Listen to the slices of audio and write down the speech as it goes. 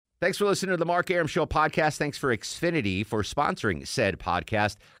Thanks for listening to the Mark Arum Show podcast. Thanks for Xfinity for sponsoring said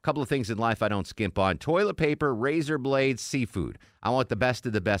podcast. A couple of things in life I don't skimp on. Toilet paper, razor blades, seafood. I want the best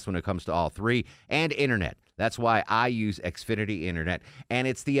of the best when it comes to all three. And internet. That's why I use Xfinity Internet. And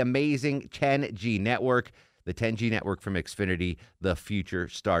it's the amazing 10G network. The 10G network from Xfinity. The future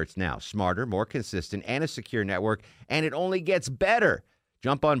starts now. Smarter, more consistent, and a secure network. And it only gets better.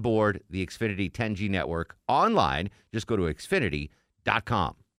 Jump on board the Xfinity 10G network online. Just go to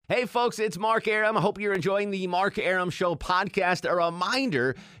Xfinity.com. Hey, folks, it's Mark Arum. I hope you're enjoying the Mark Arum Show podcast. A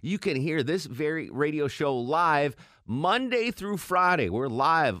reminder, you can hear this very radio show live Monday through Friday. We're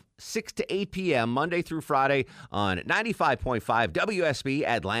live 6 to 8 p.m. Monday through Friday on 95.5 WSB,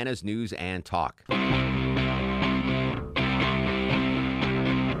 Atlanta's News and Talk. 3, 2,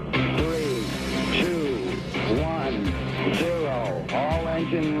 1, 0. All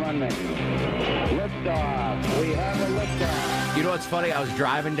engine running. Liftoff. We have a liftoff. You know what's funny? I was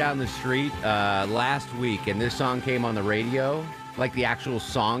driving down the street last week, and this song came on the radio, like the actual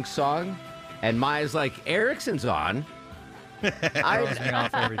song, and Maya's like, Erickson's on. Throws me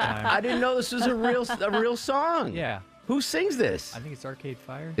off every time. I didn't know this was a real song. Yeah. Who sings this? I think it's Arcade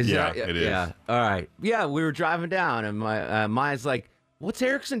Fire. It is. Yeah. All right. Yeah, we were driving down, and Maya's like, what's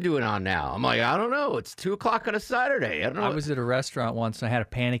Erickson doing on now? I'm like, I don't know. It's 2 o'clock on a Saturday. I don't know. I was at a restaurant once and I had a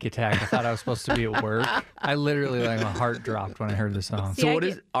panic attack. I thought I was supposed to be at work. I literally, my heart dropped when I heard the song. So what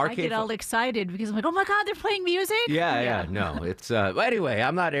is Arcade? I get all excited because I'm like, oh my God, they're playing music. Yeah. No, it's. But anyway,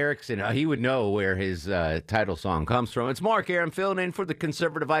 I'm not Erickson. He would know where his title song comes from. It's Mark Arum filling in for the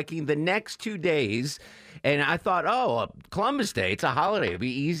Conservative Viking the next 2 days, and I thought, Columbus Day. It's a holiday. It'll be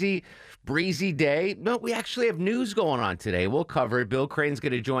easy. Breezy day. No, we actually have news going on today. We'll cover it. Bill Crane's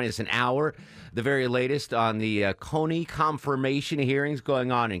going to join us an hour. The very latest on the Coney confirmation hearings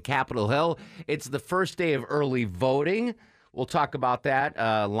going on in Capitol Hill. It's the first day of early voting. We'll talk about that.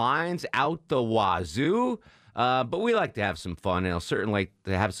 Lines out the wazoo. But we like to have some fun, and I'll certainly like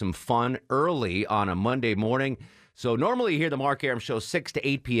to have some fun early on a Monday morning. So normally you hear the Mark Arum Show 6 to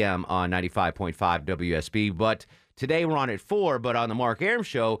 8 p.m. on 95.5 WSB, but today we're on at 4, but on the Mark Arum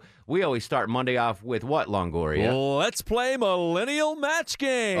Show, we always start Monday off with what, Longoria? Let's play Millennial Match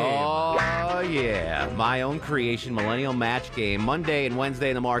Game. Oh, yeah. My own creation, Millennial Match Game. Monday and Wednesday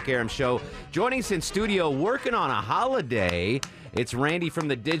in the Mark Arum Show. Joining us in studio, working on a holiday, it's Randy from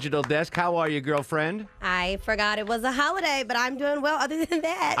the Digital Desk. How are you, girlfriend? I forgot it was a holiday, but I'm doing well other than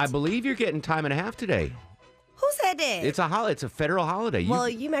that. I believe you're getting time and a half today. Who said that? It's a holiday. It's a federal holiday. Well,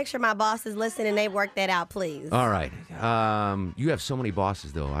 you make sure my boss is listening and they work that out, please. All right. You have so many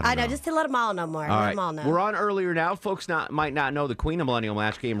bosses, though. I know. Just to let them all know more. All let right. them all know. We're on earlier now. Folks might not know the queen of Millennial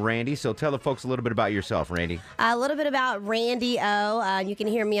Match Game, Randy. So tell the folks a little bit about yourself, Randy. A little bit about Randy O. You can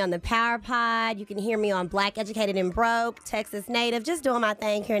hear me on the Power Pod. You can hear me on Black Educated and Broke, Texas Native, just doing my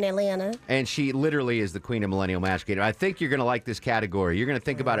thing here in Atlanta. And she literally is the queen of Millennial Match Game. I think you're going to like this category. You're going to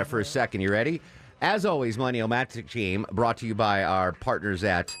think about it for a second. You ready? As always, Millennial Match Game brought to you by our partners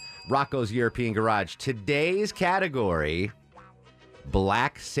at Rocco's European Garage. Today's category,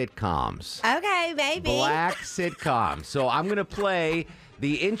 black sitcoms. Okay, baby. Black sitcoms. So I'm going to play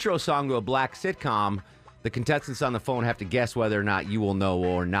the intro song to a black sitcom. The contestants on the phone have to guess whether or not you will know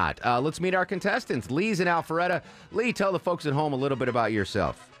or not. Let's meet our contestants. Lee's in Alpharetta. Lee, tell the folks at home a little bit about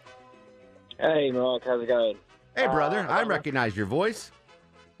yourself. Hey, Mark. How's it going? Hey, brother. I recognize your voice.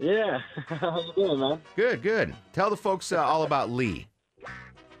 Yeah. How you doing, man? Good. Tell the folks all about Lee.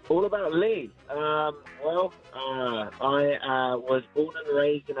 All about Lee. I was born and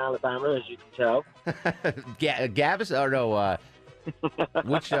raised in Alabama, as you can tell. Gavis? Oh, no.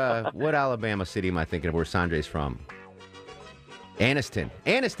 What Alabama city am I thinking of where Sandra's from? Anniston,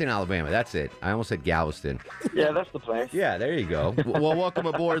 Alabama. That's it. I almost said Galveston. Yeah, that's the place. Yeah, there you go. Well, welcome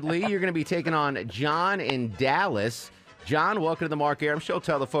aboard, Lee. You're going to be taking on John in Dallas. John, welcome to the Mark Arum Show.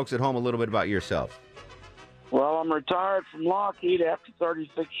 Tell the folks at home a little bit about yourself. Well, I'm retired from Lockheed after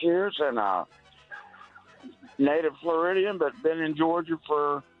 36 years and native Floridian, but been in Georgia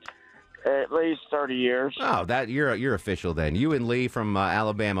for at least 30 years. Oh, that you're official then. You and Lee from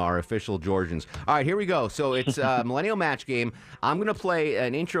Alabama are official Georgians. All right, here we go. So it's Millennial Match Game. I'm going to play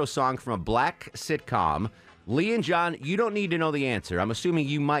an intro song from a black sitcom. Lee and John, you don't need to know the answer. I'm assuming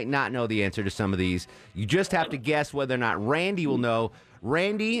you might not know the answer to some of these. You just have to guess whether or not Randy will know.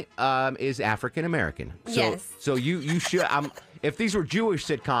 Randy is African American. Yes. So you should. If these were Jewish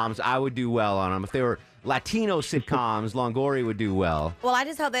sitcoms, I would do well on them. If they were Latino sitcoms, Longoria would do well. Well, I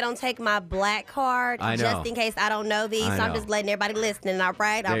just hope they don't take my black card I know. just in case I don't know these. I So I'm know. just letting everybody listening. All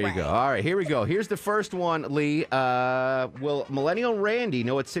right? There you go. All right, here we go. Here's the first one, Lee. Will Millennial Randy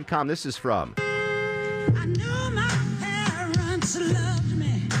know what sitcom this is from? I know my parents loved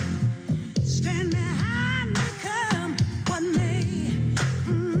me.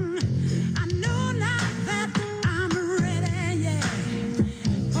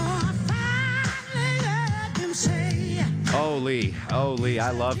 Lee. Oh, Lee,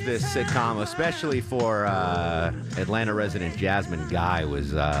 I love this sitcom, especially for Atlanta resident Jasmine Guy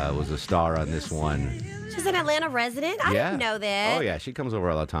was a star on this one. She's an Atlanta resident? I didn't know that. Oh, yeah, she comes over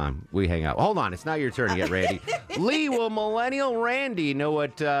all the time. We hang out. Hold on, it's not your turn yet, Randy. Lee, will Millennial Randy know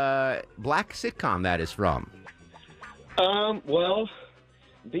what black sitcom that is from? Well,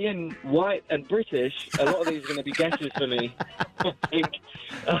 being white and British, a lot of these are going to be guesses for me. I think.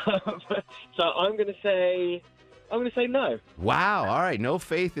 So I'm going to say no. Wow, all right, no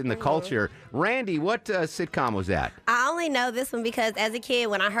faith in the culture. Randy, what sitcom was that? I only know this one because as a kid,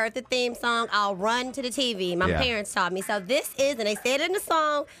 when I heard the theme song, I'll run to the TV. My parents taught me. So this is, and they said in the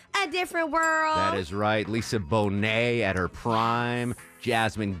song, A Different World. That is right. Lisa Bonet at her prime.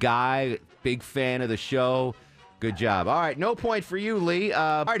 Jasmine Guy, big fan of the show. Good job. All right, no point for you, Lee.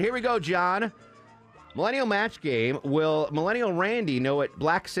 All right, here we go, John. Millennial Match Game. Will Millennial Randy know what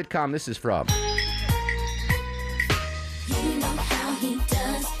black sitcom this is from? You know how he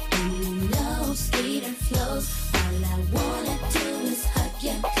does, you know skater flows. All I wanna do is hug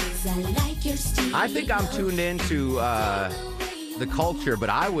you, 'cause I like your style. I think I'm tuned into the culture, but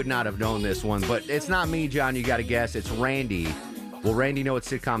I would not have known this one. But it's not me, John. You got to guess. It's Randy. Will Randy know what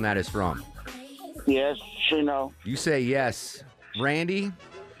sitcom that is from? Yes, she know. You say yes. Randy?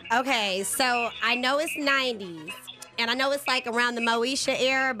 Okay, so I know it's 90s. And I know it's like around the Moesha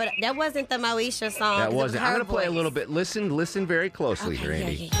era, but that wasn't the Moesha song. That 'cause it was wasn't. I'm her going to play a voice. little bit. Listen very closely, Okay,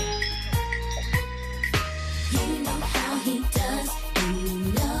 Randy. yeah. You know how he does,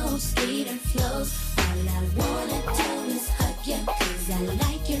 you know skater flows. All I wanna do is hug you, 'cause I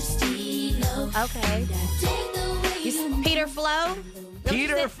like your stilo. Okay. Peter Flo?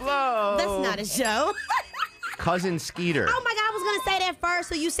 Peter Flo. That's not a show. Cousin Skeeter. Oh my God, I was going to say that first,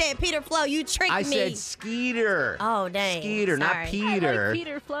 so you said Peter Flo. You tricked I me. said Skeeter. Oh, dang. Skeeter, not Sorry. Peter. I like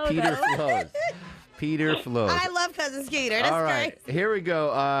Peter Flo, Peter though. Flows. Peter Flows. I love Cousin Skeeter. That's All right, great. here we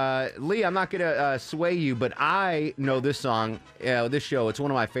go. Lee, I'm not going to sway you, but I know this song, this show. It's one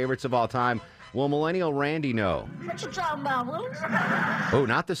of my favorites of all time. Will Millennial Randy know? What you talking about, Willis? Oh,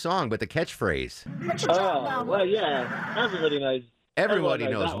 not the song, but the catchphrase. What you talking Oh, about, well, yeah. Everybody knows. Everybody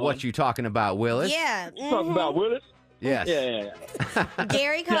Everyone knows knows that what one. you talking about, Willis. Yeah. Talking about Willis? Yes. Yeah.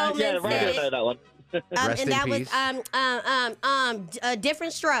 Gary Yeah, Coleman yeah, right. I said know it. that one. Rest And in that peace. was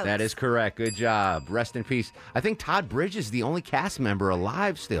Different Strokes. That is correct. Good job. Rest in peace. I think Todd Bridges is the only cast member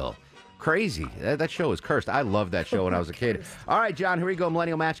alive still. Crazy. That show is cursed. I loved that show when I was a kid. All right, John, here we go.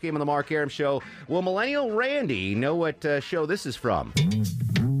 Millennial Match Game on the Mark Aram Show. Will Millennial Randy know what show this is from?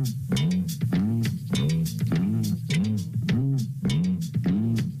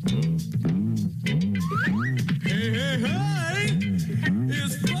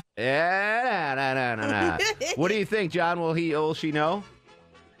 Yeah, What do you think, John? Will she know?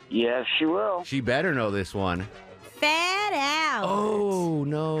 Yes, she will. She better know this one. Fat Albert. Oh,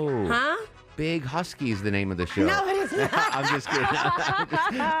 no. Huh? Big Husky is the name of the show. No, it is not. I'm just kidding.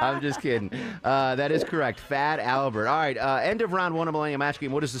 I'm just kidding. That is correct. Fat Albert. All right. End of round one of Millennial Match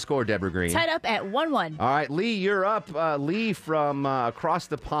Game. What is the score, Deborah Green? Tied up at 1-1. All right, Lee, you're up. Lee from across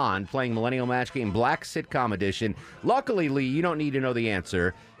the pond playing Millennial Match Game Black Sitcom Edition. Luckily, Lee, you don't need to know the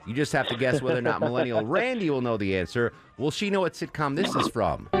answer. You just have to guess whether or not Millennial Randy will know the answer. Will she know what sitcom this is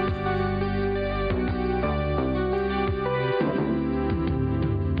from?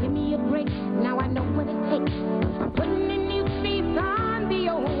 Give me a break, now I know what it takes. I'm putting a new face on the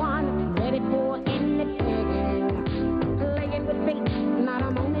old one. Ready for anything. Playing with fate, not a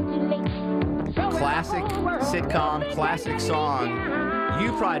moment too late. Classic sitcom, classic song.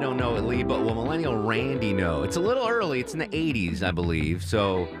 You probably don't know it, Lee, but will Millennial Randy know? It's a little early. It's in the 80s, I believe.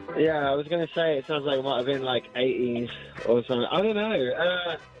 So, Yeah, I was going to say, it sounds like it might have been like 80s or something. I don't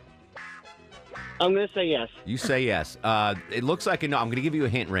know. I'm going to say yes. you say yes. It looks like a no. I'm going to give you a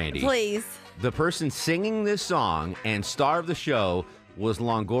hint, Randy. Please. The person singing this song and star of the show was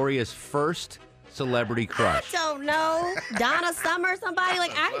Longoria's first celebrity I crush. don't know. Donna Summer, somebody?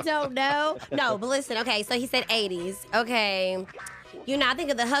 Like, I don't know. No, but listen. Okay, so he said 80s. Okay. You know, I think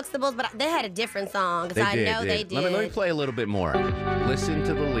of the Huxtables, but they had a different song. Because I know they did. Let me play a little bit more. Listen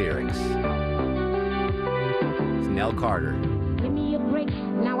to the lyrics. It's Nell Carter, Give me a break,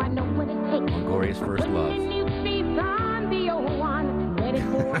 now I know what it takes. Longoria's first Putting a love. new face on the old one. Ready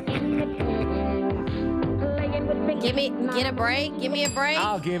for anything. Playing with fate, Get a break. Give me a break.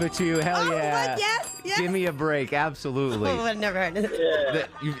 I'll give it to you. Hell Oh, yeah. what? Yes. Give me a break. Absolutely. Oh, I've never heard of this.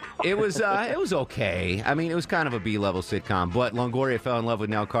 It was okay. I mean, it was kind of a B-level sitcom, but Longoria fell in love with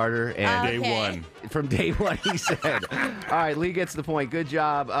Nell Carter, and Okay. from day one, he said. All right, Lee gets the point. Good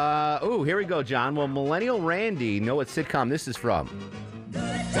job. Here we go, John. Will Millennial Randy know what sitcom this is from?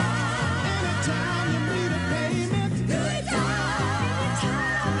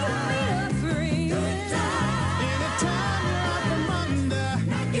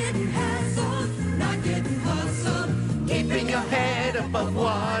 drop of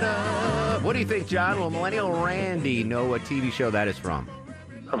water. What do you think, John? Will Millennial Randy know what TV show that is from?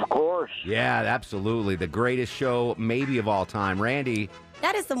 Of course. Yeah, absolutely. The greatest show maybe of all time. Randy,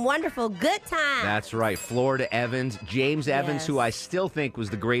 That is some wonderful good times. that's right. Florida Evans, James Evans, Yes. who I still think was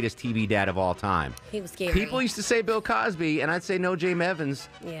the greatest TV dad of all time. He was scary. People used to say Bill Cosby, and I'd say no, James Evans.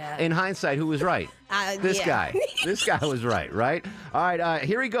 Yeah. In hindsight, who was right? This yeah. guy. This guy was right, right? All right,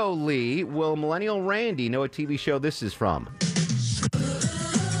 here we go, Lee. Will Millennial Randy know what TV show this is from?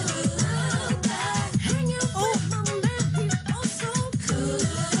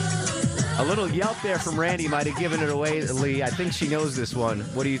 A little yelp there from Randy might have given it away, Lee. I think she knows this one.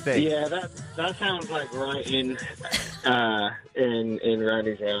 What do you think? Yeah, that sounds like right in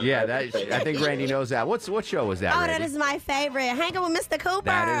Randy's area. Yeah, I think Randy knows that. What show was that, Oh, Randy? that is my favorite. Hanging with Mr. Cooper.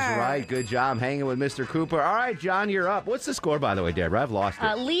 That is right. Good job hanging with Mr. Cooper. All right, John, you're up. What's the score, by the way, Deborah? I've lost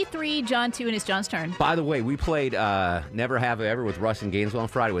it. Lee 3, John 2, and it's John's turn. By the way, we played Never Have I Ever with Russ and Gainesville on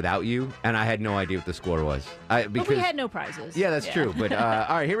Friday without you, and I had no idea what the score was. But we had no prizes. Yeah, that's true. But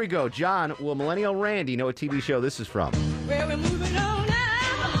all right, here we go. John, will Millennial Randy know what TV show this is from? Well, we're moving on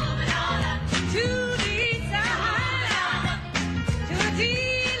now to the side, to a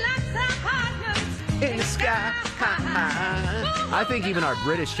deluxe apartment In the sky. I think even our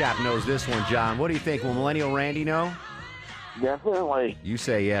British chap knows this one, John. What do you think? Will Millennial Randy know? Definitely. You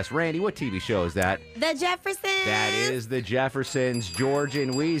say yes. Randy, what TV show is that? The Jeffersons. That is the Jeffersons, George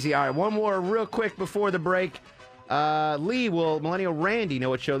and Wheezy. All right, one more real quick before the break. Lee, will Millennial Randy know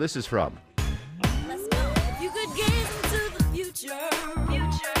what show this is from? Let's go. If you could gaze into the future,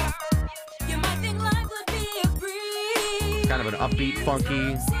 you might think life would be a breeze. Kind of an upbeat,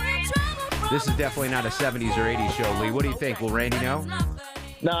 funky. This is definitely not a 70s or 80s show, Lee. What do you think? Will Randy know?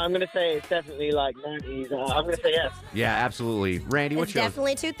 No, I'm going to say it's definitely like 90s. I'm going to say yes. Yeah, absolutely. Randy, what It's show?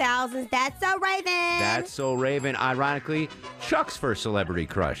 definitely 2000s. That's So Raven. That's So Raven. Ironically, Chuck's first celebrity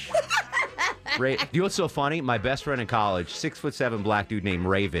crush. You know what's so funny? My best friend in college, 6'7" black dude named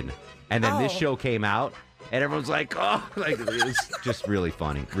Raven. And then this Oh. show came out, and everyone's like, oh, like, it was just really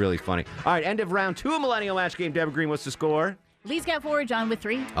funny. Really funny. All right, end of round 2 of Millennial Match Game. Deborah Green, what's the score? Lee's got 4, John with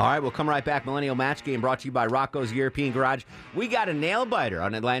 3. All right, we'll come right back. Millennial Match Game brought to you by Rocco's European Garage. We got a nail biter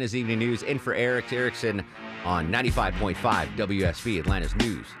on Atlanta's Evening News. In for Eric Erickson on 95.5 WSB, Atlanta's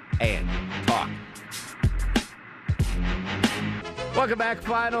News and Talk. Welcome back.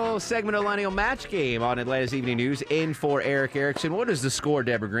 Final segment of Millennial Match Game on Atlanta's Evening News. In for Eric Erickson. What is the score,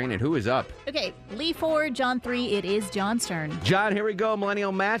 Deborah Green, and who is up? Okay, Lee 4, John 3. It is John's turn. John, here we go.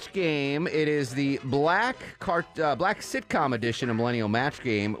 Millennial Match Game. It is the black sitcom edition of Millennial Match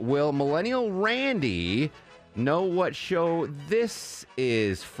Game. Will Millennial Randy know what show this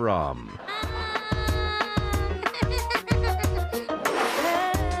is from?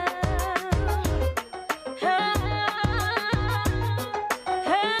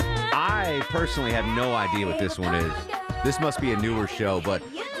 I personally have no idea what this one is. This must be a newer show, but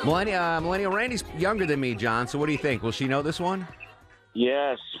Millennial Randy's younger than me, John, so what do you think? Will she know this one?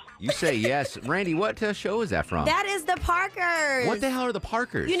 Yes. You say yes. Randy, what show is that from? That is the Parkers. What the hell are the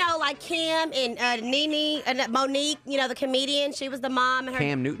Parkers? You know, like Kim and Nene and Monique, you know, the comedian. She was the mom. And her...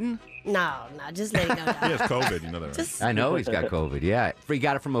 Cam Newton? No, just let it go. He has COVID, you know that, right? Just I know he's got COVID, yeah. He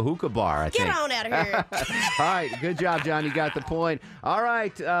got it from a hookah bar, I get think. on out of here. All right, good job, John. You got the point. All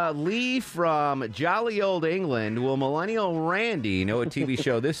right, Lee from jolly old England. Will Millennial Randy know what TV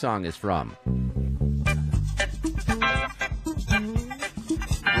show this song is from?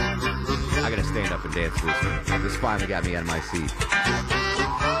 I gotta stand up and dance to this one. This finally got me out of my seat.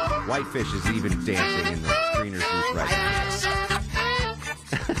 Whitefish is even dancing in the screener's booth right now.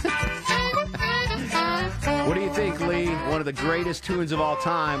 What do you think, Lee? One of the greatest tunes of all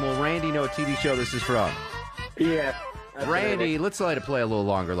time. Will Randy know what TV show this is from? Yeah. Randy, let's let it play a little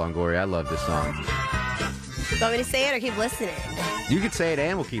longer, Longoria. I love this song. Want me to say it or keep listening? You can say it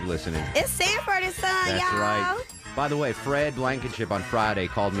and we'll keep listening. It's Sanford and Son, That's y'all. right. By the way, Fred Blankenship on Friday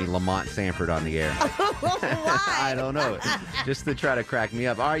called me Lamont Sanford on the air. Why? I don't know. Just to try to crack me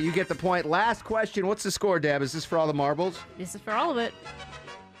up. All right, you get the point. Last question. What's the score, Deb? Is this for all the marbles? This is for all of it.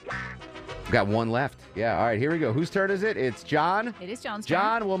 We've got one left. Yeah, all right, here we go. Whose turn is it? It's John. It is John's turn.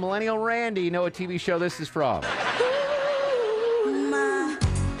 John, will Millennial Randy know what TV show this is from?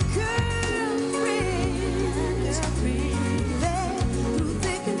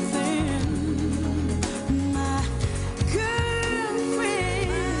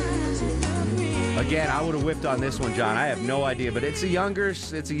 Again, I would have whipped on this one, John. I have no idea, but it's a younger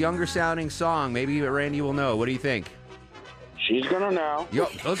sounding song. Maybe Randy will know. What do you think? She's going to know. Yo,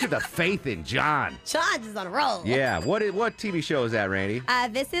 look at the faith in John. Sean's is on a roll. Yeah. What TV show is that, Randy?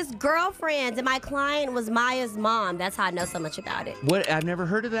 This is Girlfriends, and my client was Maya's mom. That's how I know so much about it. What? I've never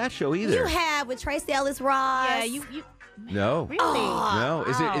heard of that show either. You have with Tracy Ellis Ross. Yeah, you No. really. No.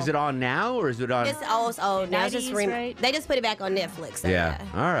 Is it on now or is it on? It's old. Now it's just 90s, right? They just put it back on Netflix. So Yeah.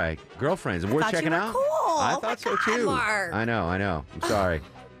 All right. Girlfriends. Worth thought you checking were out. cool. I Oh my thought so God, too. Mark. I know. I'm sorry.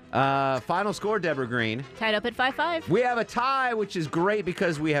 Final score, Deborah Green. Tied up at 5-5. We have a tie, which is great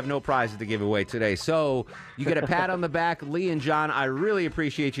because we have no prizes to give away today. So you get a pat on the back. Lee and John, I really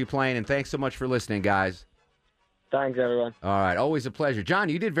appreciate you playing, and thanks so much for listening, guys. Thanks, everyone. All right. Always a pleasure. John,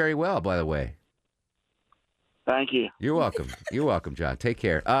 you did very well, by the way. Thank you. You're welcome. You're welcome, John. Take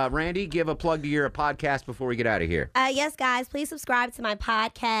care. Randy, give a plug to your podcast before we get out of here. Yes, guys, please subscribe to my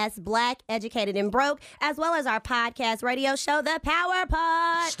podcast, Black, Educated, and Broke, as well as our podcast radio show, The Power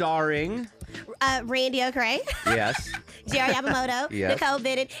Pod. Starring, Randy O'Cray, yes. Jerry Yamamoto, Yes. Nicole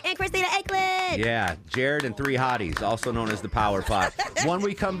Bennett, and Christina Akeland. Yeah, Jared and three hotties, also known as the Power Pot. When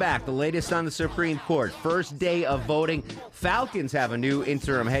we come back, the latest on the Supreme Court. First day of voting. Falcons have a new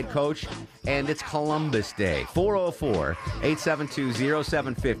interim head coach, and it's Columbus Day.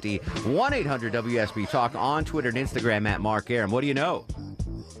 404-872-0750, 1-800-WSB Talk on Twitter and Instagram at Mark Arum. What do you know?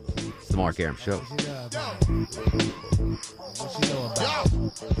 It's the Mark Arum Show.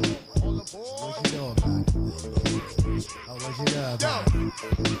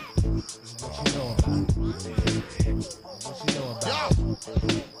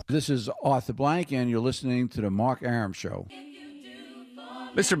 This is Arthur Blank, and you're listening to the Mark Arum Show.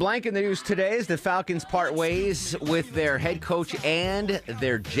 Mr. Blank, in the news today is the Falcons part ways with their head coach and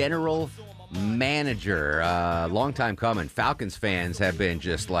their general manager. Long time coming. Falcons fans have been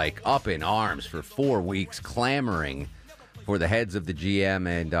just like up in arms for 4 weeks, clamoring for the heads of the GM,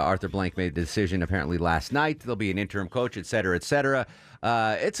 and Arthur Blank made the decision apparently last night. There'll be an interim coach, et cetera, et cetera.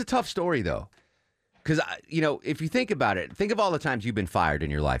 It's a tough story, though, because, if you think about it, think of all the times you've been fired in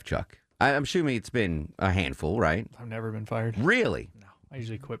your life, Chuck. I'm assuming it's been a handful, right? I've never been fired. Really? No, I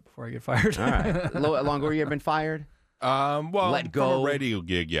usually quit before I get fired. All right. Longoria, you ever been fired? Well, Let go. from a radio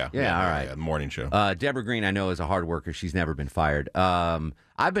gig, yeah. Yeah, all right. Yeah, morning show. Deborah Green, I know, is a hard worker. She's never been fired.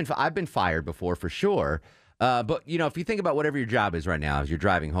 I've been fired before, for sure. But, if you think about whatever your job is right now, as you're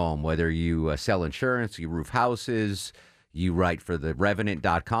driving home, whether you sell insurance, you roof houses, you write for the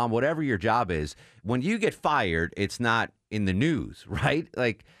Revenant.com, whatever your job is, when you get fired, it's not in the news, right?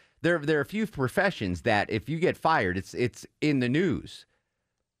 Like, there are a few professions that if you get fired, it's in the news.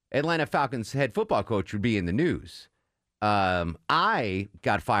 Atlanta Falcons head football coach would be in the news. I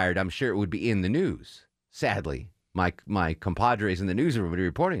got fired, I'm sure it would be in the news, sadly. My compadres in the newsroom would be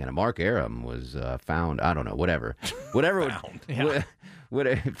reporting on it. Mark Arum was found, I don't know, whatever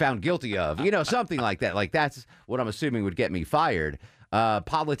found guilty of, something like that. Like, that's what I'm assuming would get me fired.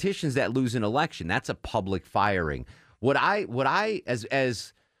 Politicians that lose an election, that's a public firing. What I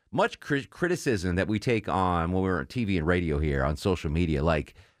as much criticism that we take on when we're on TV and radio here on social media,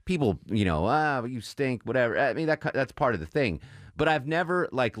 like people, you stink, whatever. I mean, that's part of the thing. But I've never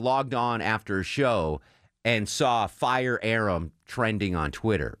logged on after a show and saw Fire Arum trending on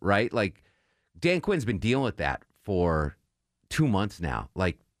Twitter, right? Like, Dan Quinn's been dealing with that for 2 months now.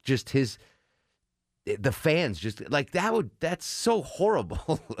 Like, just the fans just, that's so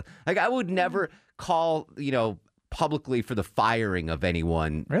horrible. Like, I would never call, publicly for the firing of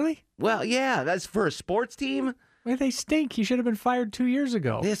anyone. Really? Well, yeah, that's for a sports team. Well, they stink. He should have been fired 2 years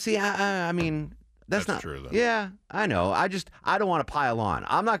ago. Yeah, see, I mean, that's not true, though. Yeah, I know. I don't want to pile on.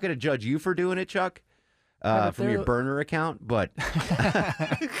 I'm not going to judge you for doing it, Chuck. From your burner account, but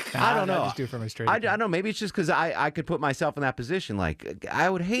I don't know. I just do it from my straight I account. don't know. Maybe it's just because I could put myself in that position. Like, I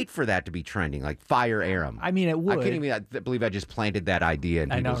would hate for that to be trending, like Fire Arum. I mean, it would. I can't even believe I just planted that idea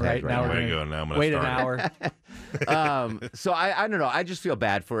in I know, people's right? heads right Now now. we're There you gonna go. Now I'm going to wait start. an hour. So I don't know. I just feel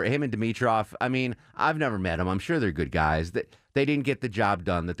bad for him and Dimitrov. I mean, I've never met them. I'm sure they're good guys. That they didn't get the job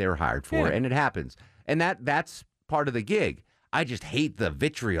done that they were hired for, Yeah. and it happens. And that's part of the gig. I just hate the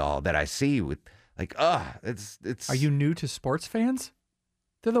vitriol that I see with. Like, it's. Are you new to sports fans?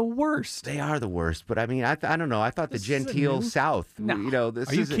 They're the worst. They are the worst, but I mean, I don't know. I thought This the isn't genteel new. South. No. This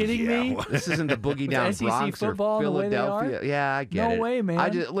Are you isn't- kidding me? This isn't the boogie down SEC Bronx or football the way they Philadelphia. are? Yeah, I get No it. way, man.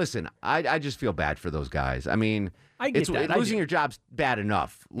 I just feel bad for those guys. I mean, I get that. I losing do. your job's bad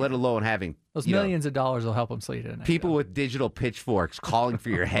enough, let alone having Those you know, millions of dollars will help them sleep tonight. people with digital pitchforks calling for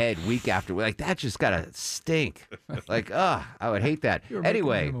your head week after week. Like, that just gotta stink. Like, I would hate that. You were making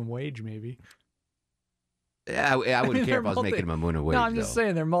Anyway, minimum wage, maybe. I wouldn't care if I was making him a moon of wage. No, I'm just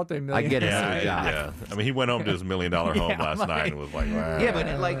saying they're multi-million. I get it. Yeah, yeah. I mean, he went home to his $1 million home last night and was like, wow. Yeah,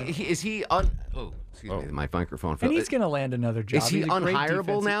 but like, is he excuse me, my microphone fell. And he's going to land another job. Is he He's a great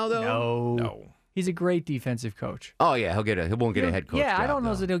unhireable now, though? No. He's a great defensive coach. Oh yeah, he won't get a head coach. Yeah, job, I don't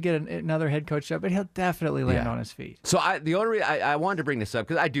know though. that he'll get another head coach job, but he'll definitely land on his feet. So the only reason I wanted to bring this up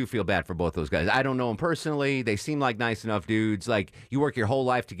because I do feel bad for both those guys. I don't know them personally. They seem like nice enough dudes. Like you work your whole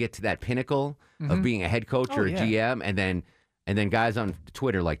life to get to that pinnacle of being a head coach or a GM, and then guys on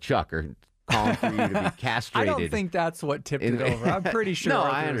Twitter like Chuck are calling for you to be castrated. I don't think that's what tipped it over. I'm pretty sure. No,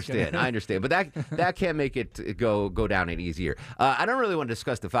 I understand. I understand. But that can't make it go down any easier. I don't really want to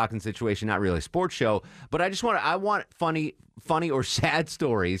discuss the Falcons situation, not really a sports show, but I want funny or sad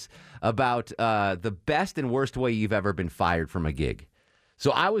stories about the best and worst way you've ever been fired from a gig.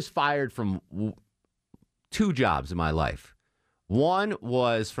 So I was fired from 2 jobs in my life. One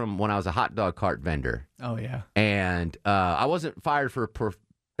was from when I was a hot dog cart vendor. Oh, yeah. And I wasn't fired for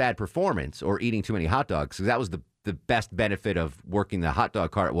bad performance or eating too many hot dogs, because that was the best benefit of working the hot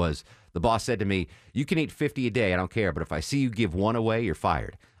dog cart. Was the boss said to me, you can eat 50 a day, I don't care, but if I see you give 1 away, you're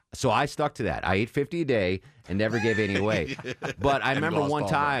fired. So I stuck to that. I ate 50 a day and never gave any away. But I remember one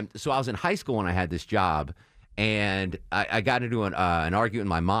time, so I was in high school when I had this job, and I got into an argument with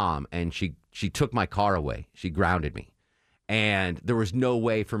my mom, and she took my car away. She grounded me, and there was no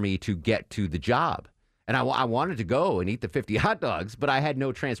way for me to get to the job. And I wanted to go and eat the 50 hot dogs, but I had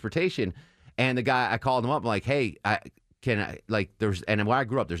no transportation. And the guy, I called him up, like, hey, and where I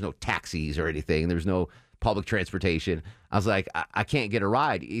grew up, there's no taxis or anything. There's no public transportation. I was like, I can't get a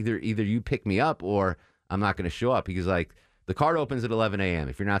ride. Either you pick me up or I'm not going to show up. Because, like, the cart opens at 11 a.m.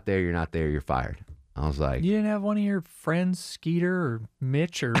 If you're not there, you're fired. I was like, you didn't have one of your friends, Skeeter or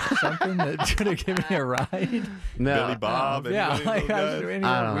Mitch or something, that could have given me a ride? No. Billy Bob. Yeah, like, any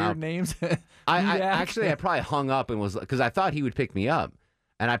I don't know. weird names. I probably hung up and was, because I thought he would pick me up,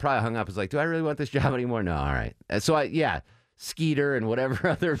 and I probably hung up and was like, do I really want this job anymore? No, all right. So Skeeter and whatever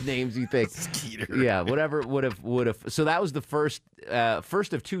other names you think. Skeeter. Yeah, whatever would have. So that was the first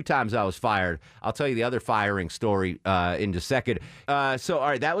of 2 times I was fired. I'll tell you the other firing story in just a second. So all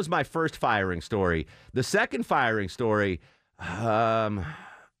right, that was my first firing story. The second firing story, I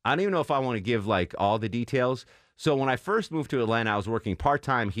don't even know if I want to give like all the details. So when I first moved to Atlanta, I was working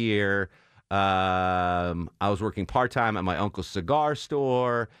part-time here. I was working part-time at my uncle's cigar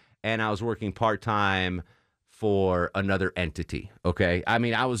store, and I was working part-time for another entity. Okay, I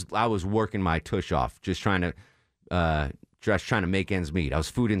mean, I was working my tush off, just trying to make ends meet. I was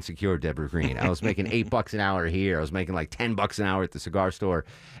food insecure, Deborah Green. I was making $8 an hour here. I was making like $10 an hour at the cigar store,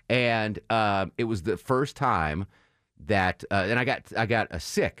 and it was the first time that, and I got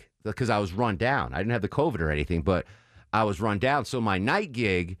sick because I was run down. I didn't have the COVID or anything, but I was run down. So my night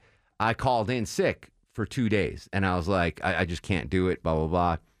gig, I called in sick for 2 days, and I was like, I just can't do it. Blah blah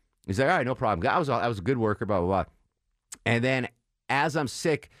blah. He's like, all right, no problem. I was a good worker, blah, blah, blah. And then as I'm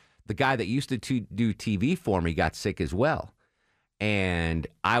sick, the guy that used to do TV for me got sick as well. And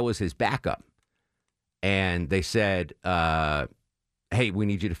I was his backup. And they said, hey, we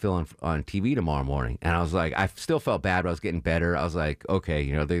need you to fill in on TV tomorrow morning. And I was like, I still felt bad, but I was getting better. I was like, okay,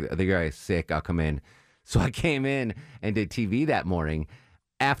 the guy's sick, I'll come in. So I came in and did TV that morning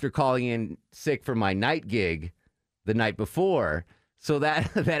after calling in sick for my night gig the night before. So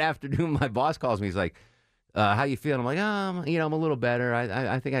that afternoon, my boss calls me. He's like, how you feeling? I'm like, I'm a little better.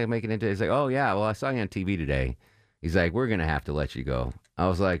 I think I can make it into it. He's like, oh, yeah, well, I saw you on TV today. He's like, we're going to have to let you go. I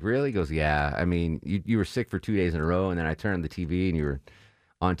was like, really? He goes, yeah. I mean, you were sick for 2 days in a row, and then I turned the TV, and you were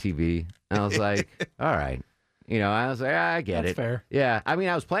on TV. And I was like, all right. I was like, I get That's it. fair. Yeah. I mean,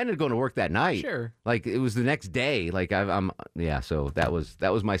 I was planning to go to work that night. Sure. Like, it was the next day. Like, so that was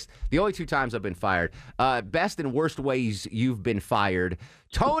the only 2 times I've been fired. Best and worst ways you've been fired.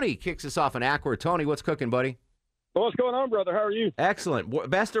 Tony kicks us off in Acworth. Tony, what's cooking, buddy? What's going on, brother? How are you? Excellent.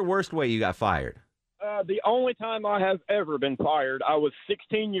 Best or worst way you got fired? The only time I have ever been fired, I was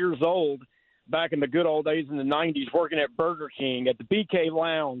 16 years old back in the good old days in the 90s working at Burger King at the BK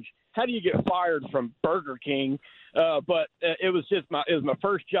Lounge. How do you get fired from Burger King? But it was my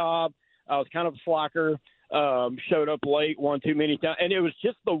first job. I was kind of a slacker, showed up late one too many times. And it was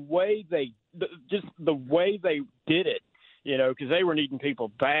just the way they did it, because they were needing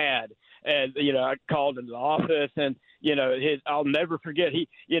people bad. And, I called into the office and, I'll never forget.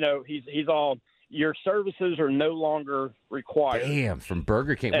 He's all, your services are no longer required. Damn, from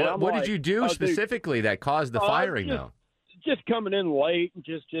Burger King. What did you do specifically that caused the firing, though? Just coming in late,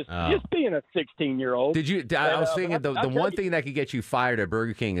 just being a 16-year-old. Did you? I was thinking the one thing that could get you fired at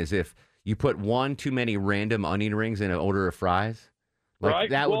Burger King is if you put 1 too many random onion rings in an order of fries. Like, right.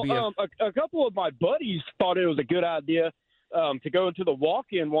 that would be a couple of my buddies thought it was a good idea to go into the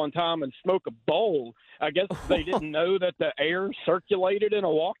walk-in one time and smoke a bowl. I guess they didn't know that the air circulated in a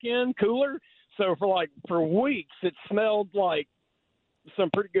walk-in cooler. So for weeks, it smelled like some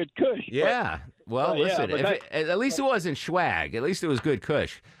pretty good kush. Yeah. Well, listen, yeah, at least it wasn't swag. At least it was good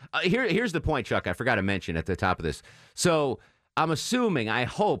kush. Here's the point, Chuck. I forgot to mention at the top of this. So I'm assuming, I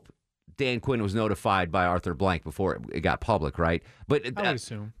hope, Dan Quinn was notified by Arthur Blank before it got public, right? But I would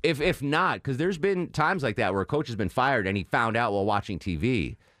assume. If not, because there's been times like that where a coach has been fired and he found out while watching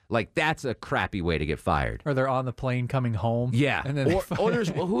TV. Like, that's a crappy way to get fired. Or they're on the plane coming home. Yeah. And then or there's,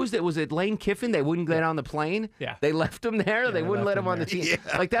 who's that? Was it Lane Kiffin? They wouldn't get on the plane? Yeah. They left him there? Yeah, they wouldn't let him on the team? Yeah.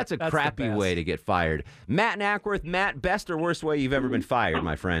 Like, that's a That's the crappy best. way to get fired. Matt Nackworth. Matt, best or worst way you've ever been fired,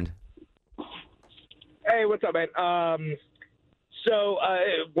 my friend? Hey, what's up, man? So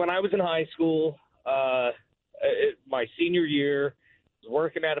when I was in high school, my senior year, I was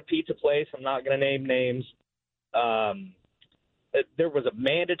working at a pizza place. I'm not going to name names. There was a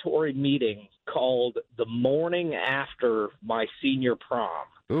mandatory meeting called the morning after my senior prom.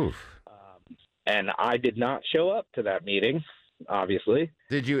 Oof. And I did not show up to that meeting, obviously.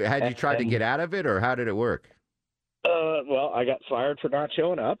 Had you tried to get out of it, or how did it work? Well, I got fired for not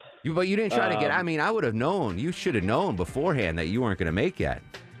showing up. But you didn't try to get. I mean, I would have known. You should have known beforehand that you weren't going to make it.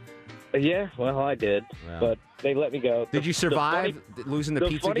 Yeah, well, I did, but they let me go. Did you survive losing the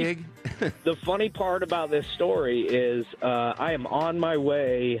pizza gig? The funny part about this story is I am on my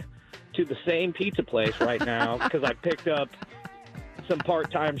way to the same pizza place right now because I picked up some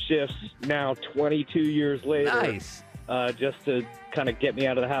part-time shifts now 22 years later. Nice. Just to kind of get me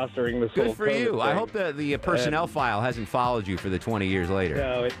out of the house during this whole Good for COVID you. thing. I hope that the personnel file hasn't followed you for the 20 years later.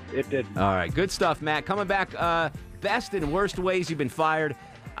 No, it didn't. All right, good stuff, Matt. Coming back, best and worst ways you've been fired.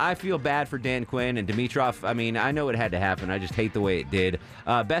 I feel bad for Dan Quinn and Dimitrov. I mean, I know it had to happen. I just hate the way it did.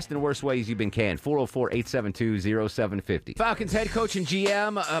 Best and worst ways you've been canned. 404-872-0750. Falcons head coach and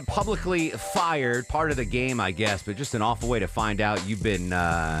GM publicly fired. Part of the game, I guess, but just an awful way to find out you've been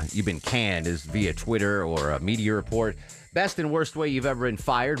canned is via Twitter or a media report. Best and worst way you've ever been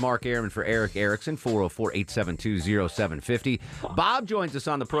fired. Mark Airman for Eric Erickson. 404-872-0750. Bob joins us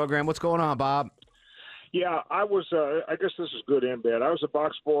on the program. What's going on, Bob? Yeah, I was, I guess this is good and bad. I was a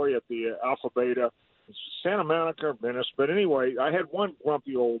box boy at the Alpha Beta, Santa Monica, Venice. But anyway, I had one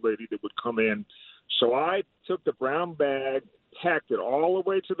grumpy old lady that would come in. So I took the brown bag, packed it all the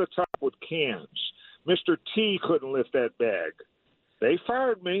way to the top with cans. Mr. T couldn't lift that bag. They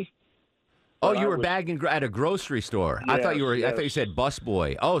fired me. Oh, you were bagging at a grocery store. I thought you were. I thought you said bus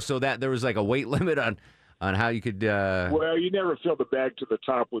boy. Oh, so that there was like a weight limit on how you could. Well, you never fill the bag to the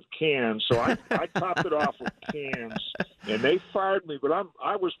top with cans, so I topped it off with cans, and they fired me. But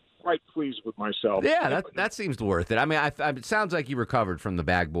I was quite pleased with myself. Yeah, that seems worth it. I mean, it sounds like you recovered from the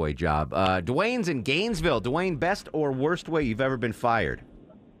bag boy job. Dwayne's in Gainesville. Dwayne, best or worst way you've ever been fired?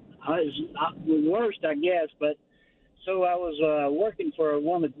 The worst, I guess, but. So I was working for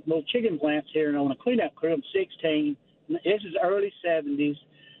one of the little chicken plants here and on a cleanup crew. I'm 16. This is early 70s,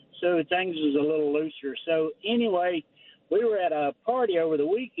 so things was a little looser. So anyway, we were at a party over the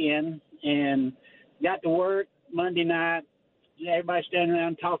weekend and got to work Monday night. Everybody standing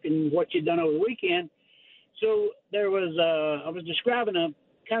around talking what you'd done over the weekend. So there was I was describing a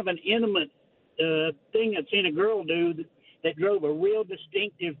kind of an intimate thing I'd seen a girl do that drove a real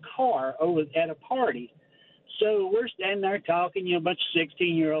distinctive car over at a party. So we're standing there talking, a bunch of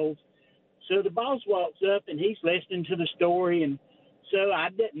 16-year-olds. So the boss walks up, and he's listening to the story. And so I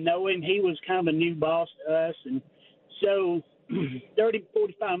didn't know him. He was kind of a new boss to us. And so 30,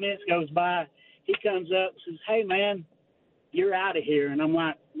 45 minutes goes by. He comes up and says, hey, man, you're out of here. And I'm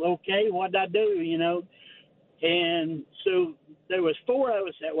like, okay, what'd I do, And so there was 4 of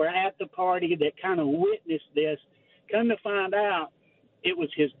us that were at the party that kind of witnessed this. Come to find out, it was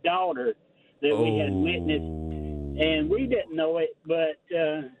his daughter that we had witnessed, and we didn't know it, but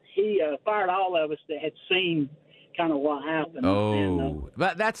he fired all of us that had seen kind of what happened.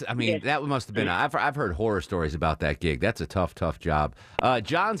 But that must have been. I've heard horror stories about that gig. That's a tough job.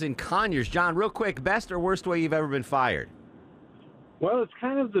 John's in Conyers. John, real quick, best or worst way you've ever been fired? Well, it's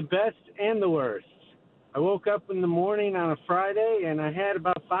kind of the best and the worst. I woke up in the morning on a Friday, and I had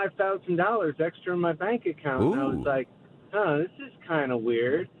about $5,000 extra in my bank account. Ooh. And I was like, this is kind of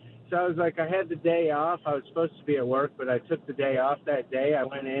weird. So I was like, I had the day off. I was supposed to be at work, but I took the day off that day. I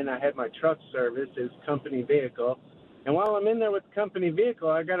went in. I had my truck serviced, his company vehicle. And while I'm in there with the company vehicle,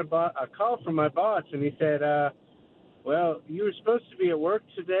 I got a call from my boss, and he said, well, you were supposed to be at work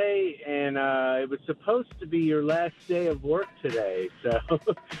today, and it was supposed to be your last day of work today. So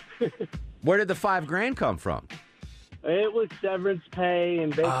where did the $5,000 come from? It was severance pay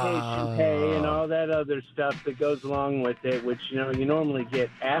and vacation pay and all that other stuff that goes along with it, which you normally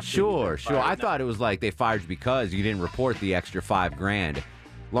get after. Sure. I thought it was like they fired you because you didn't report the extra $5,000.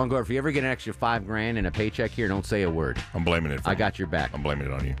 Longo, if you ever get an extra $5,000 in a paycheck here, don't say a word. I'm blaming it. I got your back. I'm blaming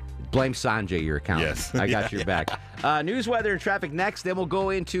it on you. Blame Sanjay, your accountant. Yes. I got your back. News, weather, and traffic next. Then we'll go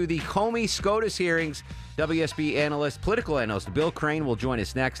into the Comey SCOTUS hearings. WSB analyst, political analyst Bill Crane will join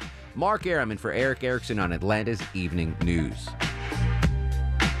us next. Mark Arum in for Eric Erickson on Atlanta's Evening News.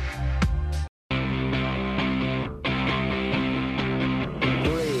 3,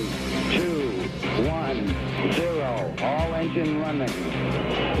 2, 1, 0. All engine running.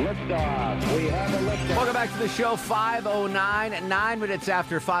 Liftoff. We have a liftoff. Welcome back to the show. 5:09, 9 minutes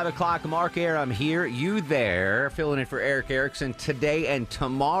after 5 o'clock. Mark Arum here, you there, filling in for Eric Erickson today and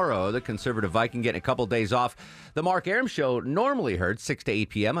tomorrow. The conservative Viking getting a couple days off. The Mark Arum Show normally heard 6 to 8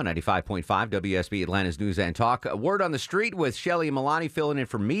 p.m. on 95.5 WSB Atlanta's News and Talk. Word on the street with Shelly and Milani filling in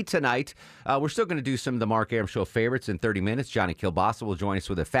for me tonight. We're still going to do some of the Mark Arum Show favorites in 30 minutes. Johnny Kilbasa will join us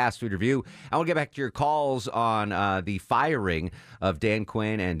with a fast food review. I want to get back to your calls on the firing of Dan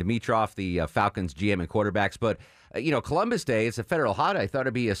Quinn and Dimitrov, the Falcons GM and quarterbacks. But Columbus Day, it's a federal holiday. I thought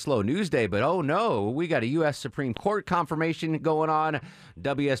it'd be a slow news day, but oh no, we got a U.S. Supreme Court confirmation going on.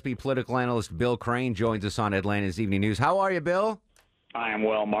 WSB political analyst Bill Crane joins us on Atlanta's Evening News. How are you, Bill? I am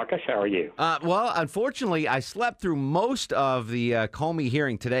well, Marcus. How are you? Well, unfortunately, I slept through most of the Comey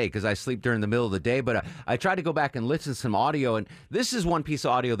hearing today because I sleep during the middle of the day, but I tried to go back and listen to some audio, and this is one piece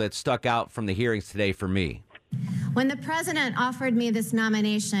of audio that stuck out from the hearings today for me. When the president offered me this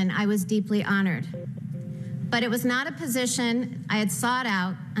nomination, I was deeply honored. But it was not a position I had sought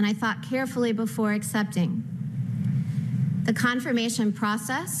out, and I thought carefully before accepting. The confirmation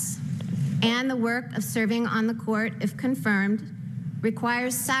process and the work of serving on the court, if confirmed,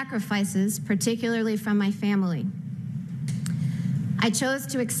 requires sacrifices, particularly from my family. I chose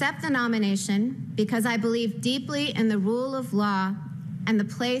to accept the nomination because I believe deeply in the rule of law and the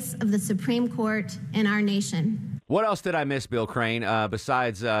place of the Supreme Court in our nation. What else did I miss, Bill Crane,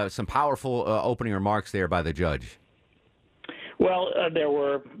 besides some powerful opening remarks there by the judge? Well, there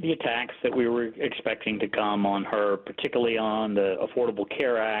were the attacks that we were expecting to come on her, particularly on the Affordable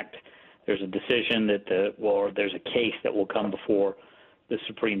Care Act. There's a decision that there's a case that will come before the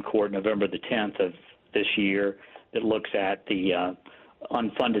Supreme Court November the 10th of this year that looks at the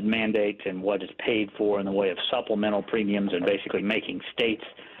unfunded mandate and what is paid for in the way of supplemental premiums and basically making states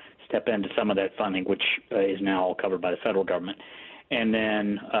step into some of that funding, which is now all covered by the federal government. And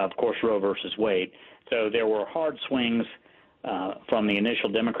then, of course, Roe versus Wade. So there were hard swings from the initial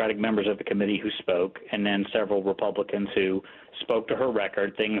Democratic members of the committee who spoke, and then several Republicans who spoke to her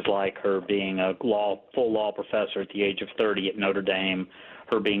record, things like her being a full law professor at the age of 30 at Notre Dame,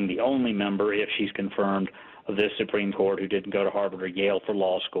 her being the only member, if she's confirmed, of this Supreme Court who didn't go to Harvard or Yale for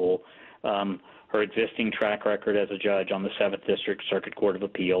law school, her existing track record as a judge on the 7th District Circuit Court of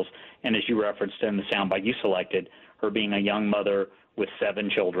Appeals, and as you referenced in the soundbite you selected, her being a young mother with 7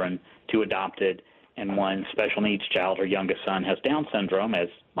 children, 2 adopted, and 1 special needs child. Her youngest son has Down syndrome, as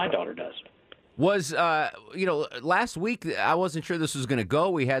my daughter does. Was, last week, I wasn't sure this was going to go.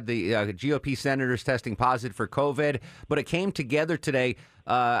 We had the GOP senators testing positive for COVID, but it came together today.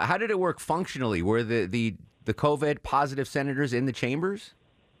 How did it work functionally? Were the COVID positive senators in the chambers?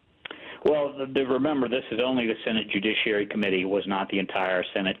 Well, remember, this is only the Senate Judiciary Committee, was not the entire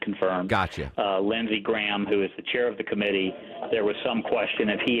Senate confirmed. Gotcha. Lindsey Graham, who is the chair of the committee, there was some question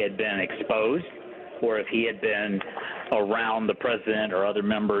if he had been exposed or if he had been around the president or other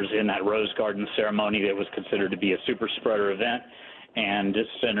members in that Rose Garden ceremony that was considered to be a super spreader event. And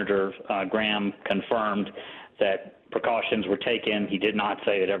Senator Graham confirmed that precautions were taken. He did not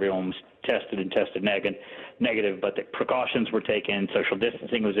say that everyone was tested and tested negative, but that precautions were taken, social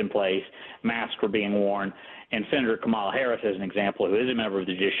distancing was in place, masks were being worn. And Senator Kamala Harris, as an example, who is a member of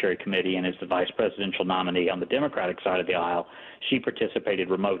the Judiciary Committee and is the vice presidential nominee on the Democratic side of the aisle, she participated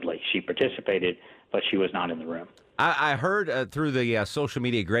remotely. She participated, but she was not in the room. I heard through the social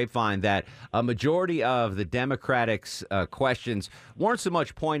media grapevine that a majority of the Democrats' questions weren't so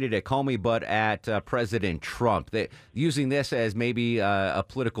much pointed at Comey, but at President Trump, using this as maybe a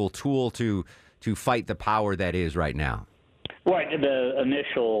political tool to fight the power that is right now. Right. The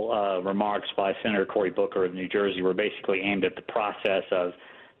initial remarks by Senator Cory Booker of New Jersey were basically aimed at the process of,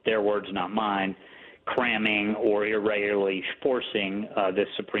 their words, not mine, cramming or irregularly forcing this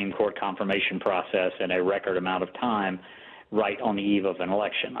Supreme Court confirmation process in a record amount of time right on the eve of an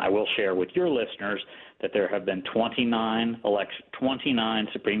election. I will share with your listeners that there have been 29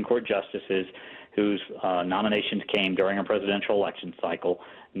 Supreme Court justices whose nominations came during a presidential election cycle.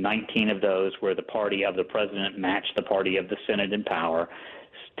 19 of those where the party of the president matched the party of the Senate in power,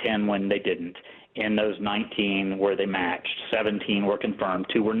 10 when they didn't. In those 19 where they matched, 17 were confirmed,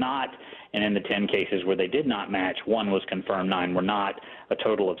 2 were not. And in the 10 cases where they did not match, 1 was confirmed, 9 were not. A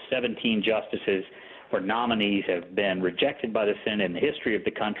total of 17 justices where nominees have been rejected by the Senate in the history of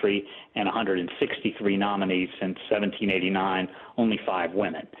the country, and 163 nominees since 1789, only 5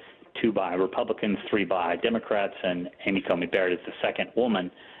 women. 2 by Republicans, 3 by Democrats, and Amy Coney Barrett is the second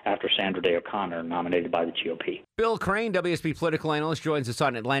woman after Sandra Day O'Connor, nominated by the GOP. Bill Crane, WSB political analyst, joins us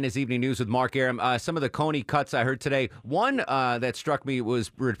on Atlanta's Evening News with Mark Arum. Some of the Coney cuts I heard today, one that struck me was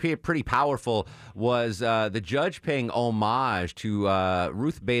pretty powerful, was the judge paying homage to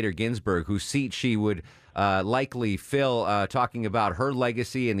Ruth Bader Ginsburg, whose seat she would likely fill, talking about her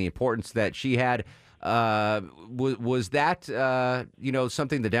legacy and the importance that she had. Was that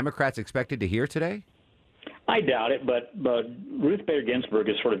something the Democrats expected to hear today? I doubt it, but Ruth Bader Ginsburg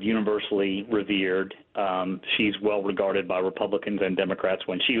is sort of universally revered. She's well regarded by Republicans and Democrats.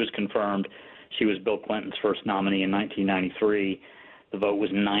 When she was confirmed, she was Bill Clinton's first nominee in 1993. The vote was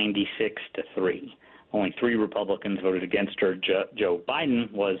 96-3. Only 3 Republicans voted against her. Joe Biden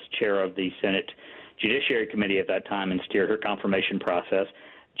was chair of the Senate Judiciary Committee at that time and steered her confirmation process,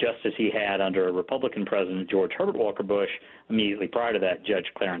 just as he had under Republican President George Herbert Walker Bush. Immediately prior to that, Judge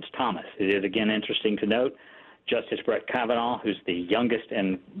Clarence Thomas. It is, again, interesting to note, Justice Brett Kavanaugh, who's the youngest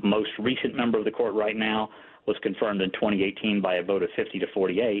and most recent member of the court right now, was confirmed in 2018 by a vote of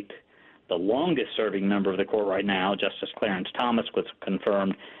 50-48. The longest-serving member of the court right now, Justice Clarence Thomas, was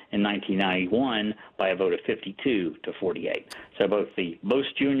confirmed in 1991 by a vote of 52-48. So both the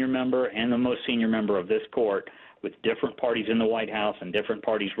most junior member and the most senior member of this court, with different parties in the White House and different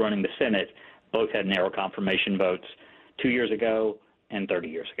parties running the Senate, both had narrow confirmation votes 2 years ago and 30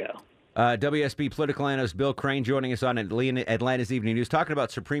 years ago. WSB political analyst Bill Crane joining us on Atlanta's Evening News, talking about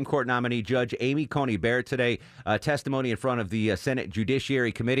Supreme Court nominee Judge Amy Coney Barrett today, testimony in front of the Senate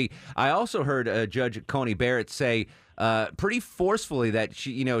Judiciary Committee. I also heard Judge Coney Barrett say pretty forcefully that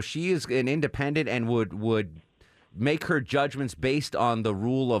she is an independent and would make her judgments based on the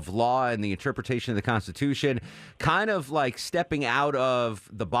rule of law and the interpretation of the Constitution, kind of like stepping out of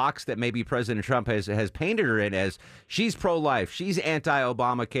the box that maybe President Trump has painted her in, as she's pro-life, she's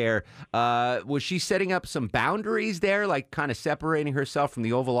anti-Obamacare. Was she setting up some boundaries there, like kind of separating herself from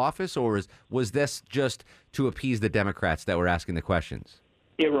the Oval Office, or was this just to appease the Democrats that were asking the questions?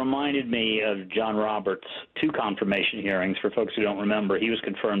 It reminded me of John Roberts' 2 confirmation hearings. For folks who don't remember, he was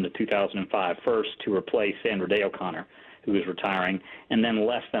confirmed in 2005, first to replace Sandra Day O'Connor, who was retiring, and then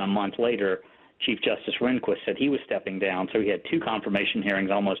less than a month later, Chief Justice Rehnquist said he was stepping down, so he had 2 confirmation hearings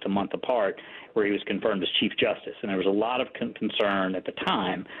almost a month apart where he was confirmed as Chief Justice. And there was a lot of concern at the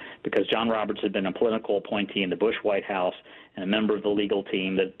time because John Roberts had been a political appointee in the Bush White House and a member of the legal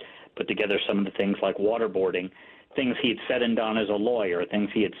team that put together some of the things like waterboarding, things he had said and done as a lawyer, things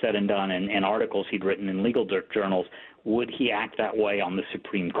he had said and done in articles he'd written in legal journals. Would he act that way on the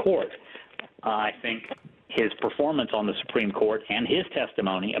Supreme Court? I think his performance on the Supreme Court and his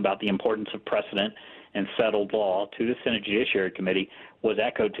testimony about the importance of precedent and settled law to the Senate Judiciary Committee was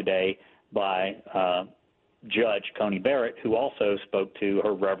echoed today by Judge Coney Barrett, who also spoke to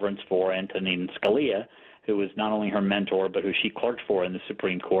her reverence for Antonin Scalia, who was not only her mentor, but who she clerked for in the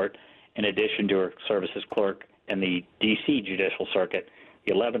Supreme Court, in addition to her service as clerk in the D.C. Judicial Circuit,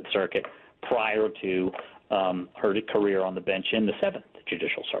 the 11th Circuit, prior to her career on the bench in the 7th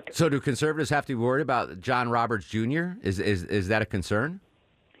Judicial Circuit. So do conservatives have to be worried about John Roberts Jr.? Is that a concern?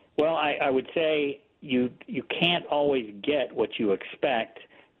 Well, I would say you can't always get what you expect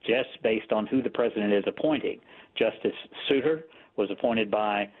just based on who the president is appointing. Justice Souter was appointed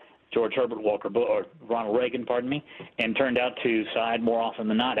by George Herbert Walker Bush, or Ronald Reagan, and turned out to side more often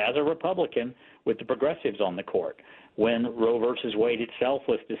than not as a Republican with the progressives on the court. When Roe versus Wade itself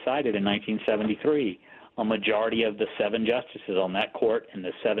was decided in 1973, a majority of the 7 justices on that court in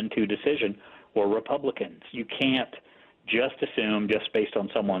the 7-2 decision were Republicans. You can't just assume, just based on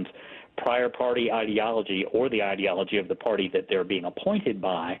someone's prior party ideology or the ideology of the party that they're being appointed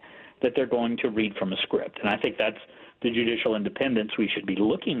by, that they're going to read from a script. And I think that's the judicial independence we should be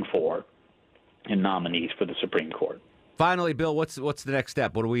looking for in nominees for the Supreme Court. Finally, Bill, what's the next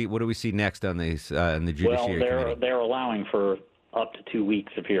step? What do we see next on these in the Judiciary Committee? Well, they're allowing for up to 2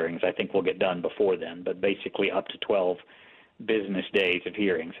 weeks of hearings. I think we'll get done before then, but basically up to 12 business days of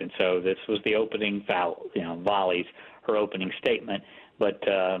hearings. And so this was the opening volleys, her opening statement. But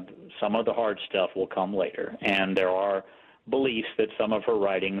some of the hard stuff will come later, and there are beliefs that some of her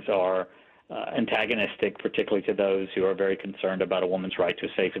writings are antagonistic, particularly to those who are very concerned about a woman's right to a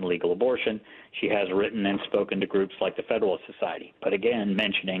safe and legal abortion. She has written and spoken to groups like the Federalist Society. But again,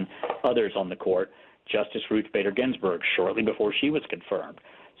 mentioning others on the court, Justice Ruth Bader Ginsburg, shortly before she was confirmed,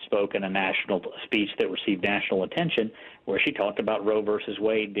 spoke in a national speech that received national attention where she talked about Roe versus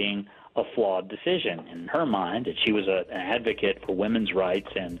Wade being a flawed decision. In her mind, that she was an advocate for women's rights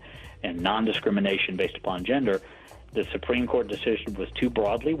and non-discrimination based upon gender. The Supreme Court decision was too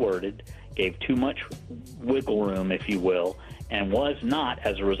broadly worded, gave too much wiggle room, if you will, and was not,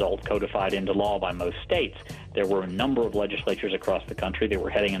 as a result, codified into law by most states. There were a number of legislatures across the country that were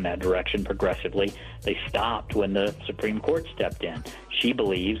heading in that direction progressively. They stopped when the Supreme Court stepped in. She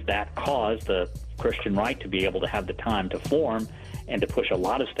believes that caused the Christian right to be able to have the time to form and to push a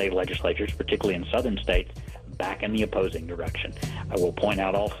lot of state legislatures, particularly in southern states, back in the opposing direction. I will point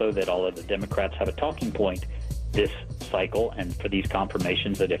out also that although the Democrats have a talking point this cycle and for these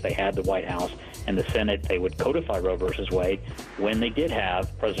confirmations that if they had the White House and the Senate, they would codify Roe versus Wade. When they did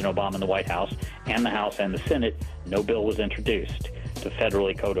have President Obama in the White House and the House and the Senate, no bill was introduced to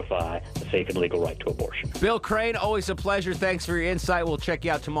federally codify the safe and legal right to abortion. Bill Crane, always a pleasure. Thanks for your insight. We'll check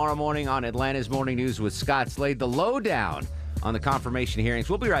you out tomorrow morning on Atlanta's Morning News with Scott Slade. The lowdown on the confirmation hearings.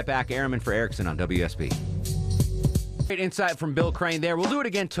 We'll be right back. Ehrman for Erickson on WSB. Great insight from Bill Crane there. We'll do it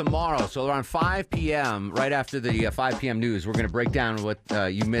again tomorrow. So around 5 p.m., right after the 5 p.m. news, we're going to break down what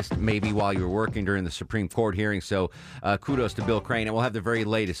you missed maybe while you were working during the Supreme Court hearing. So kudos to Bill Crane. And we'll have the very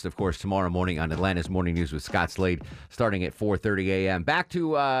latest, of course, tomorrow morning on Atlanta's Morning News with Scott Slade starting at 4:30 a.m. Back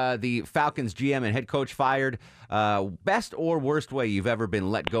to the Falcons GM and head coach fired. Best or worst way you've ever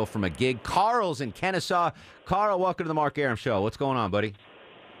been let go from a gig. Carl's in Kennesaw. Carl, welcome to the Mark Arum Show. What's going on, buddy?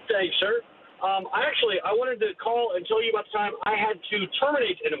 Thanks, sir. I wanted to call and tell you about the time I had to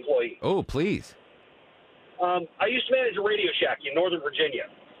terminate an employee. Oh, please. I used to manage a Radio Shack in Northern Virginia.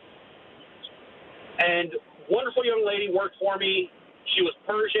 And wonderful young lady worked for me. She was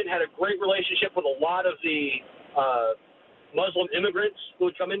Persian, had a great relationship with a lot of the Muslim immigrants who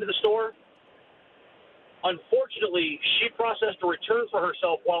would come into the store. Unfortunately, she processed a return for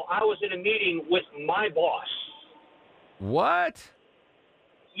herself while I was in a meeting with my boss. What?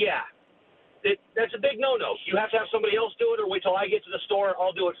 Yeah. That's a big no-no. You have to have somebody else do it or wait till I get to the store.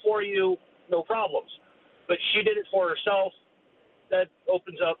 I'll do it for you. No problems. But she did it for herself. That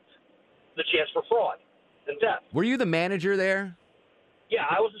opens up the chance for fraud and theft. Were you the manager there? Yeah,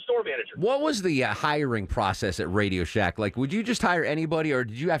 I was the store manager. What was the hiring process at Radio Shack? Like, would you just hire anybody, or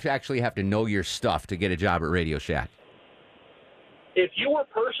did you have to know your stuff to get a job at Radio Shack? If you were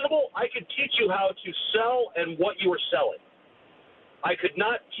personable, I could teach you how to sell and what you were selling. I could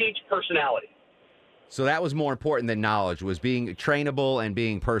not teach personality. So that was more important than knowledge, was being trainable and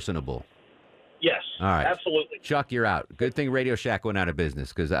being personable. Yes, all right. Absolutely. Chuck, you're out. Good thing Radio Shack went out of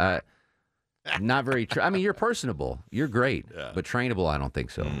business because not very I mean, you're personable. You're great. Yeah. But trainable, I don't think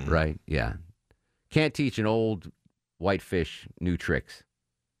so, right? Yeah. Can't teach an old white fish new tricks.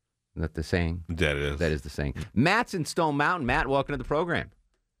 Isn't that the saying? That is. That is the saying. Matt's in Stone Mountain. Matt, welcome to the program.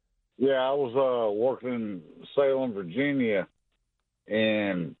 Yeah, I was working in Salem, Virginia,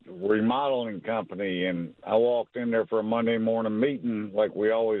 in remodeling company, and I walked in there for a Monday morning meeting like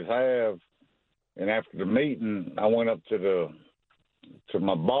we always have. And after the meeting, I went up to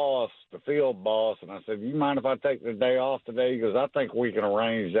my boss, the field boss, and I said, "You mind if I take the day off today? Because I think we can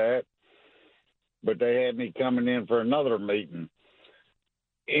arrange that." But they had me coming in for another meeting.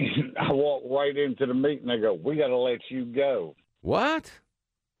 And I walked right into the meeting. They go, "We got to let you go." What?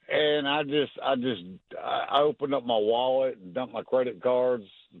 And I opened up my wallet and dumped my credit cards,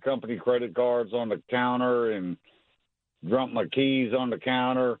 company credit cards on the counter, and dumped my keys on the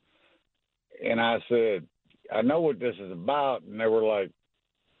counter. And I said, "I know what this is about." And they were like,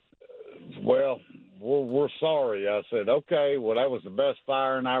 "Well, we're sorry." I said, "Okay, well, that was the best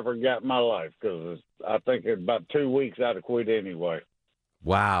firing I ever got in my life, because I think in about 2 weeks I'd have quit anyway."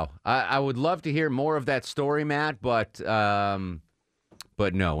 Wow. I would love to hear more of that story, Matt, but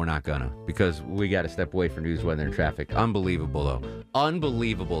no, we're not going to, because we got to step away from news, weather, and traffic. Unbelievable, though.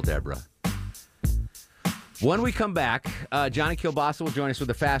 Unbelievable, Deborah. When we come back, Johnny Kilbasa will join us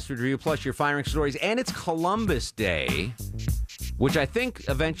with a fast food review, plus your firing stories. And it's Columbus Day, which I think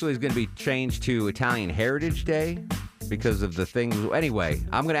eventually is going to be changed to Italian Heritage Day because of the things. Anyway,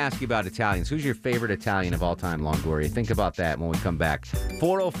 I'm going to ask you about Italians. Who's your favorite Italian of all time, Longoria? Think about that when we come back.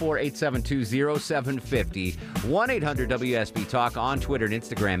 404-872-0750, 1-800-WSB-TALK, on Twitter and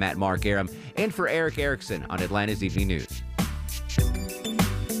Instagram at Mark Arum, and for Eric Erickson on Atlanta's Evening News.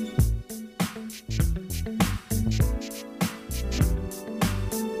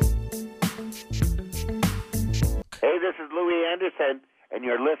 Hey, this is Louis Anderson, and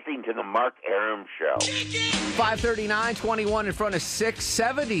you're You're listening to the Mark Aram Show. 539, 21 in front of 6,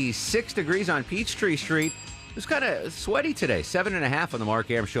 76 degrees on Peachtree Street. It was kind of sweaty today. 7.5 on the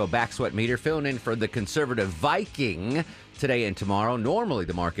Mark Aram Show back sweat meter. Filling in for the conservative Viking today and tomorrow. Normally,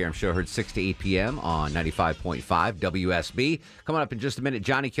 the Mark Aram Show heard 6 to 8 p.m. on 95.5 WSB. Coming up in just a minute,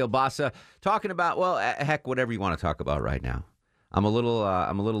 Johnny Kilbasa talking about, well, heck, whatever you want to talk about right now. I'm a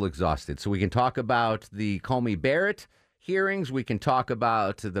little exhausted. So we can talk about the Comey Barrett hearings. We can talk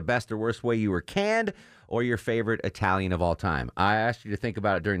about the best or worst way you were canned, or your favorite Italian of all time. I asked you to think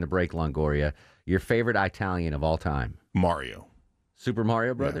about it during the break, Longoria. Your favorite Italian of all time? Mario. Super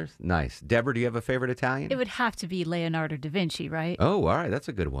Mario Brothers? Yeah. Nice. Deborah, do you have a favorite Italian? It would have to be Leonardo da Vinci, right? Oh, all right. That's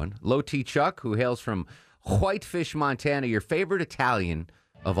a good one. Low T Chuck, who hails from Whitefish, Montana. Your favorite Italian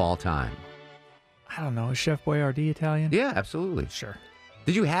of all time? I don't know. Is Chef Boyardee Italian? Yeah, absolutely. Sure.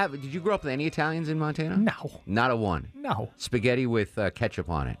 Did you grow up with any Italians in Montana? No. Not a one? No. Spaghetti with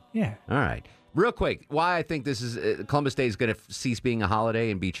ketchup on it? Yeah. All right. Real quick, why I think this is Columbus Day is going to cease being a holiday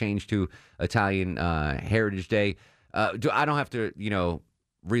and be changed to Italian Heritage Day. I don't have to,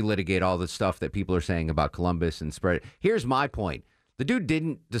 relitigate all the stuff that people are saying about Columbus and spread it. Here's my point. The dude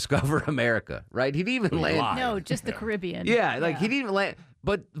didn't discover America, right? He didn't even land. No, just the Caribbean. Yeah, he didn't even land.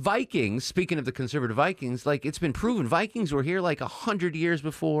 But Vikings, speaking of the conservative Vikings, it's been proven Vikings were here 100 years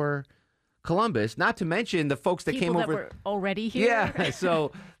before Columbus, not to mention the folks that came over. People that were already here. Yeah,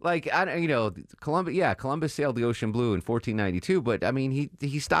 so Columbus sailed the ocean blue in 1492, but I mean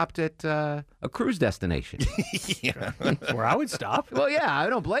he stopped at a cruise destination. Yeah, that's where I would stop. Well, yeah, I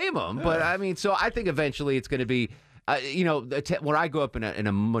don't blame him, but I mean, so I think eventually it's going to be, when I grew up in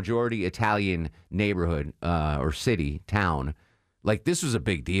a majority Italian neighborhood or city town, this was a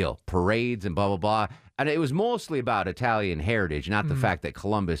big deal, parades and blah blah blah. And it was mostly about Italian heritage, not the fact that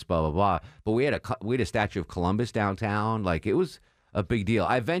Columbus, blah, blah, blah. But we had a statue of Columbus downtown. It was a big deal.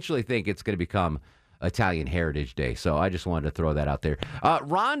 I eventually think it's going to become Italian Heritage Day. So I just wanted to throw that out there.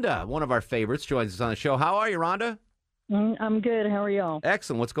 Rhonda, one of our favorites, joins us on the show. How are you, Rhonda? I'm good. How are y'all?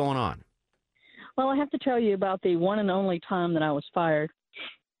 Excellent. What's going on? Well, I have to tell you about the one and only time that I was fired.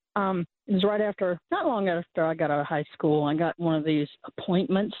 It was not long after I got out of high school. I got one of these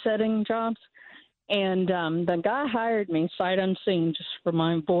appointment setting jobs. And the guy hired me sight unseen just for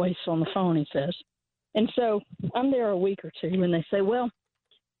my voice on the phone, he says. And so I'm there a week or two, and they say, well,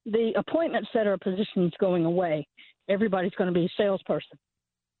 the appointment setter position's going away. Everybody's going to be a salesperson.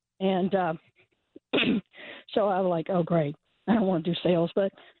 And so I was like, oh, great. I don't want to do sales,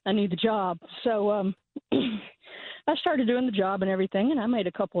 but I need the job. So I started doing the job and everything, and I made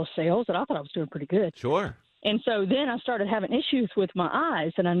a couple of sales, and I thought I was doing pretty good. Sure. And so then I started having issues with my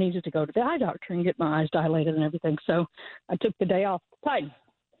eyes, and I needed to go to the eye doctor and get my eyes dilated and everything. So I took the day off Titan.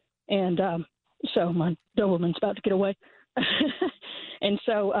 And so my Doberman's about to get away. And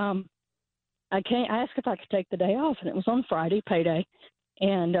so I asked if I could take the day off, and it was on Friday, payday,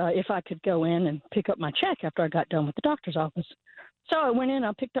 and if I could go in and pick up my check after I got done with the doctor's office. So I went in,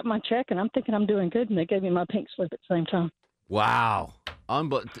 I picked up my check, and I'm thinking I'm doing good, and they gave me my pink slip at the same time. Wow.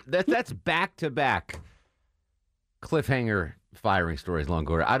 That's back-to-back cliffhanger firing stories,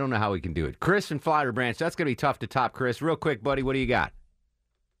 Longoria. I don't know how we can do it. Chris and Flower Branch, that's going to be tough to top, Chris. Real quick, buddy, what do you got?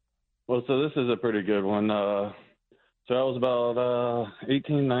 Well, so this is a pretty good one. So I was about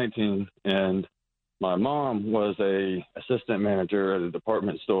 18, 19, and my mom was a assistant manager at a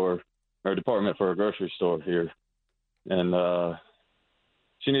department for a grocery store here. And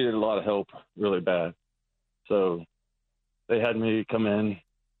she needed a lot of help really bad. So they had me come in,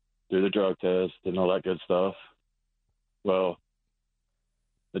 do the drug test and all that good stuff. Well,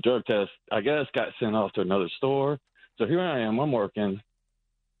 the drug test, I guess, got sent off to another store. So here I am, I'm working,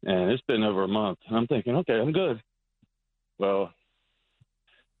 and it's been over a month. And I'm thinking, okay, I'm good. Well,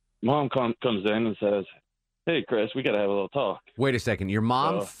 Mom comes in and says, hey, Chris, we got to have a little talk. Wait a second. Your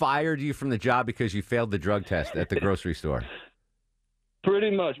mom fired you from the job because you failed the drug test at the grocery store?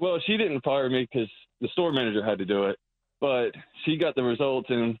 Pretty much. Well, she didn't fire me because the store manager had to do it. But she got the results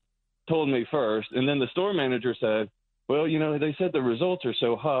and told me first. And then the store manager said, well, they said the results are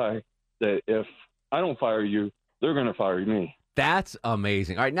so high that if I don't fire you, they're going to fire me. That's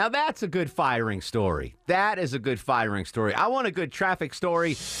amazing. All right, now that's a good firing story. That is a good firing story. I want a good traffic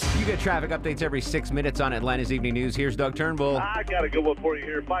story. You get traffic updates every 6 minutes on Atlanta's Evening News. Here's Doug Turnbull. I got a good one for you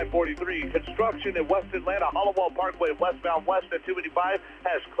here. 543. Construction in West Atlanta, Hollowell Parkway, westbound west at 285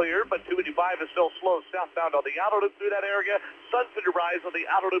 has cleared, but 285 is still slow southbound on the outer loop through that area. Sunset Rise on the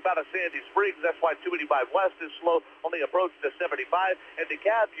outer loop out of Sandy Springs. That's why 285 west is slow on the approach to 75. And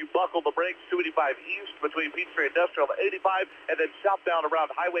DeKalb, you buckle the brakes. 285 east between Peachtree Industrial and 85. and then southbound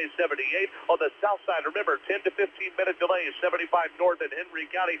around Highway 78 on the south side. Remember, 10 to 15-minute delay, 75 north in Henry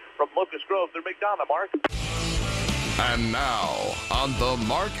County from Locust Grove through McDonough, Mark. And now, on the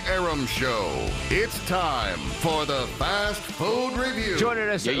Mark Arum Show, it's time for the Fast Food Review. Joining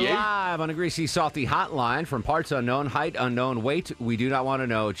us live on a greasy, salty hotline from parts unknown, height unknown, weight we do not want to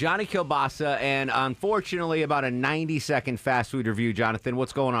know, Johnny Kilbasa, and unfortunately about a 90-second fast food review. Jonathan,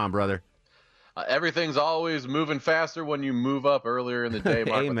 what's going on, brother? Everything's always moving faster when you move up earlier in the day,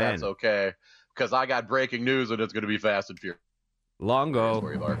 Mark, but that's okay, because I got breaking news and it's going to be fast and furious. Long go.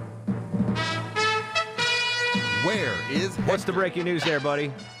 Where is Hector? What's the breaking news there,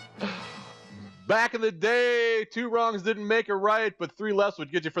 buddy? Back in the day, 2 wrongs didn't make a right, but 3 lefts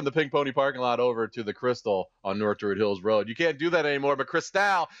would get you from the Pink Pony parking lot over to the Crystal on North Druid Hills Road. You can't do that anymore, but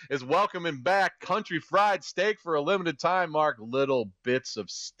Crystal is welcoming back country fried steak for a limited time, Mark. Little bits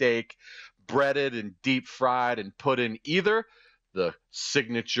of steak, breaded and deep fried and put in either the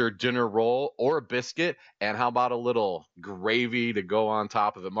signature dinner roll or a biscuit, and how about a little gravy to go on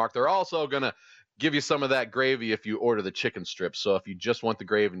top of it, Mark? They're also going to give you some of that gravy if you order the chicken strips. So if you just want the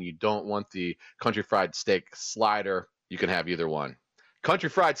gravy and you don't want the country fried steak slider, you can have either one. Country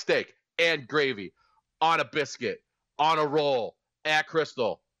fried steak and gravy on a biscuit, on a roll, at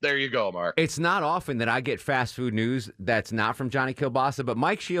Crystal. There you go, Mark. It's not often that I get fast food news that's not from Johnny Kilbasa, but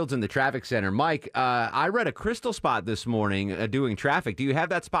Mike Shields in the traffic center. Mike, I read a Crystal spot this morning doing traffic. Do you have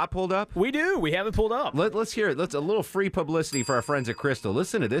that spot pulled up? We do. We have it pulled up. Let's hear it. Let's a little free publicity for our friends at Crystal.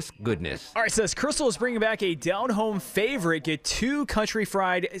 Listen to this goodness. All right, says Crystal is bringing back a down-home favorite. Get 2 country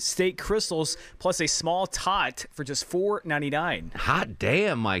fried steak Crystals plus a small tot for just $4.99. Hot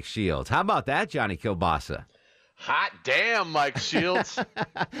damn, Mike Shields. How about that, Johnny Kilbasa? Hot damn, Mike Shields.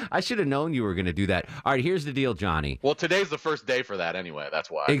 I should have known you were going to do that. All right, here's the deal, Johnny. Well, today's the first day for that anyway.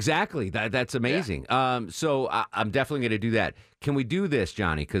 That's why. Exactly. That's amazing. Yeah. So I'm definitely going to do that. Can we do this,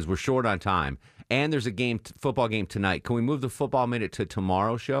 Johnny, because we're short on time, and there's a football game tonight. Can we move the football minute to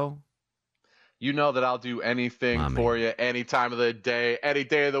tomorrow's show? You know that I'll do anything for you, any time of the day, any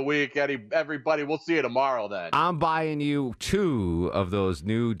day of the week, everybody. We'll see you tomorrow then. I'm buying you 2 of those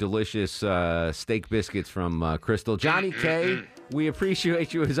new delicious steak biscuits from Crystal. Johnny K, we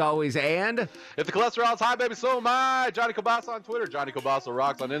appreciate you as always. And if the cholesterol's high, baby, so am I. Johnny Kilbasa on Twitter, Johnny Kilbasa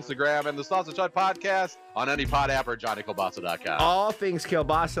Rocks on Instagram, and the Sausage Hut Podcast on any pod app or JohnnyKilbasa.com. All things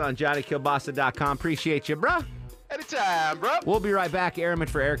Kilbasa on JohnnyKilbasa.com. Appreciate you, bro. Anytime, bro. We'll be right back. Ehrman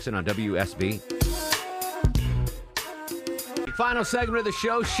for Erickson on WSB. Final segment of the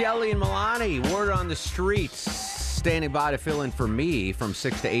show, Shelly and Milani. Word on the streets, standing by to fill in for me from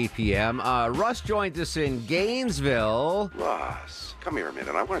 6 to 8 p.m. Russ joins us in Gainesville. Russ, come here a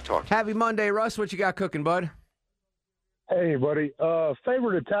minute. I want to talk to you. Happy Monday, Russ. What you got cooking, bud? Hey, buddy.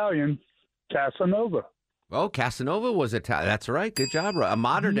 Favorite Italian, Casanova. Oh, Casanova was Italian. That's right. Good job, Russ. A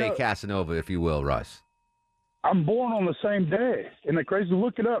modern-day Casanova, if you will, Russ. I'm born on the same day. Isn't that crazy?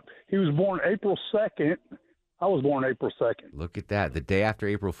 Look it up. He was born April 2nd. I was born April 2nd. Look at that. The day after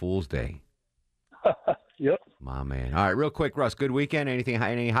April Fool's Day. Yep. My man. All right, real quick, Russ. Good weekend.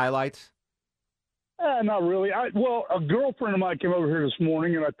 Any highlights? Not really. Well, a girlfriend of mine came over here this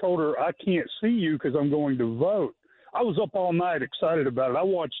morning, and I told her I can't see you because I'm going to vote. I was up all night excited about it. I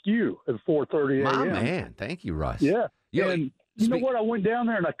watched you at 4:30 a.m. My man. Thank you, Russ. Yeah. And you know what? I went down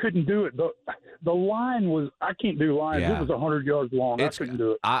there, and I couldn't do it. The line was – I can't do lines. Yeah. It was 100 yards long. I couldn't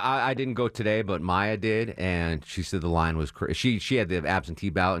do it. I didn't go today, but Maya did, and she said the line was crazy. She had the absentee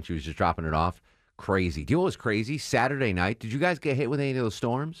ballot, and she was just dropping it off. Crazy. Do you know what was crazy? Saturday night, did you guys get hit with any of those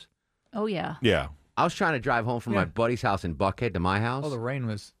storms? Oh, yeah. Yeah. I was trying to drive home from my buddy's house in Buckhead to my house. Oh, the rain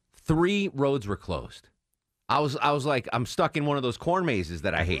was... 3 roads were closed. I was like, I'm stuck in one of those corn mazes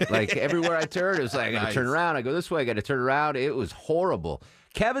that I hate. Like, everywhere I turn, it was like, I got to turn around. I go this way, I got to turn around. It was horrible.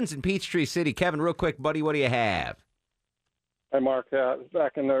 Kevin's in Peachtree City. Kevin, real quick, buddy, what do you have? Hi, Mark.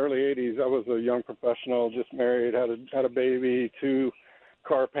 Back in the early 80s, I was a young professional, just married, had a baby, 2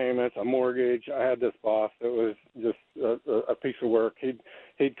 car payments, a mortgage. I had this boss that was just a piece of work.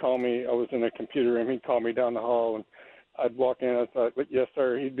 He'd call me. I was in a computer room. He'd call me down the hall, and I'd walk in. I thought, but yes,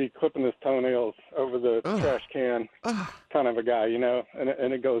 sir. He'd be clipping his toenails over the trash can, kind of a guy, you know.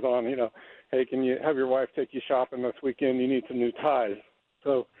 And it goes on, you know. Hey, can you have your wife take you shopping this weekend? You need some new ties.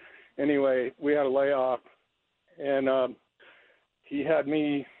 So, anyway, we had a layoff, and he had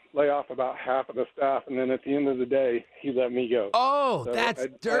me lay off about half of the staff, and then at the end of the day, he let me go. Oh, so that's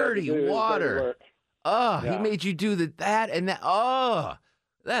dirty water. Oh, yeah. He made you do that and that. Oh,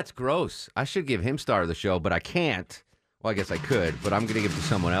 that's gross. I should give him star of the show, but I can't. Well, I guess I could, but I'm going to give it to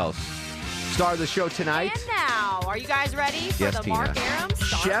someone else. Star of the show tonight. And now, are you guys ready for Yes, the Tina. Mark Aram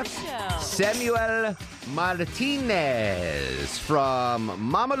Star of Chef the Show? Samuel Martinez from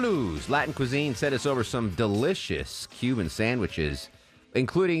Mama Lou's Latin Cuisine sent us over some delicious Cuban sandwiches,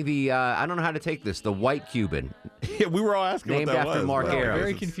 including the, I don't know how to take this, the white Cuban. Yeah, we were all asking named what that after was. Mark Well, Aram.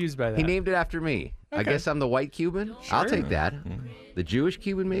 Very confused by that. He named it after me. I Okay. guess I'm the white Cuban. I'll take that. The Jewish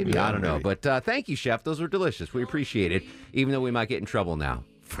Cuban, maybe? Yeah, I don't know. maybe. But thank you, Chef. Those were delicious. We appreciate it, even though we might get in trouble now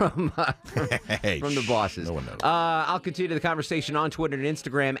from the bosses. No one knows. I'll continue the conversation on Twitter and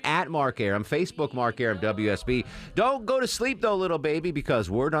Instagram at Mark Aram, Facebook Mark Aram WSB. Don't go to sleep, though, little baby, because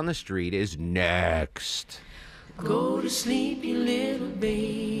Word on the Street is next. Go to sleep, you little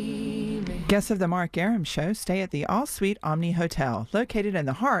baby. Guests of the Mark Aram Show stay at the All Suite Omni Hotel, located in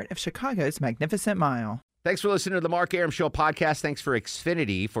the heart of Chicago's Magnificent Mile. Thanks for listening to the Mark Aram Show podcast. Thanks for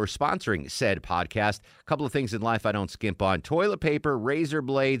Xfinity for sponsoring said podcast. A couple of things in life I don't skimp on. Toilet paper, razor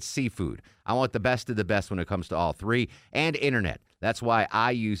blades, seafood. I want the best of the best when it comes to all three. And internet. That's why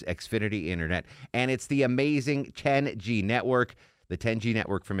I use Xfinity Internet. And it's the amazing 10G network. The 10G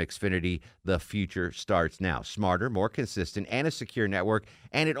network from Xfinity. The future starts now. Smarter, more consistent, and a secure network.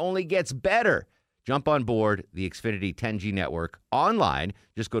 And it only gets better. Jump on board the Xfinity 10G network online.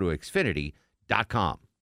 Just go to Xfinity.com.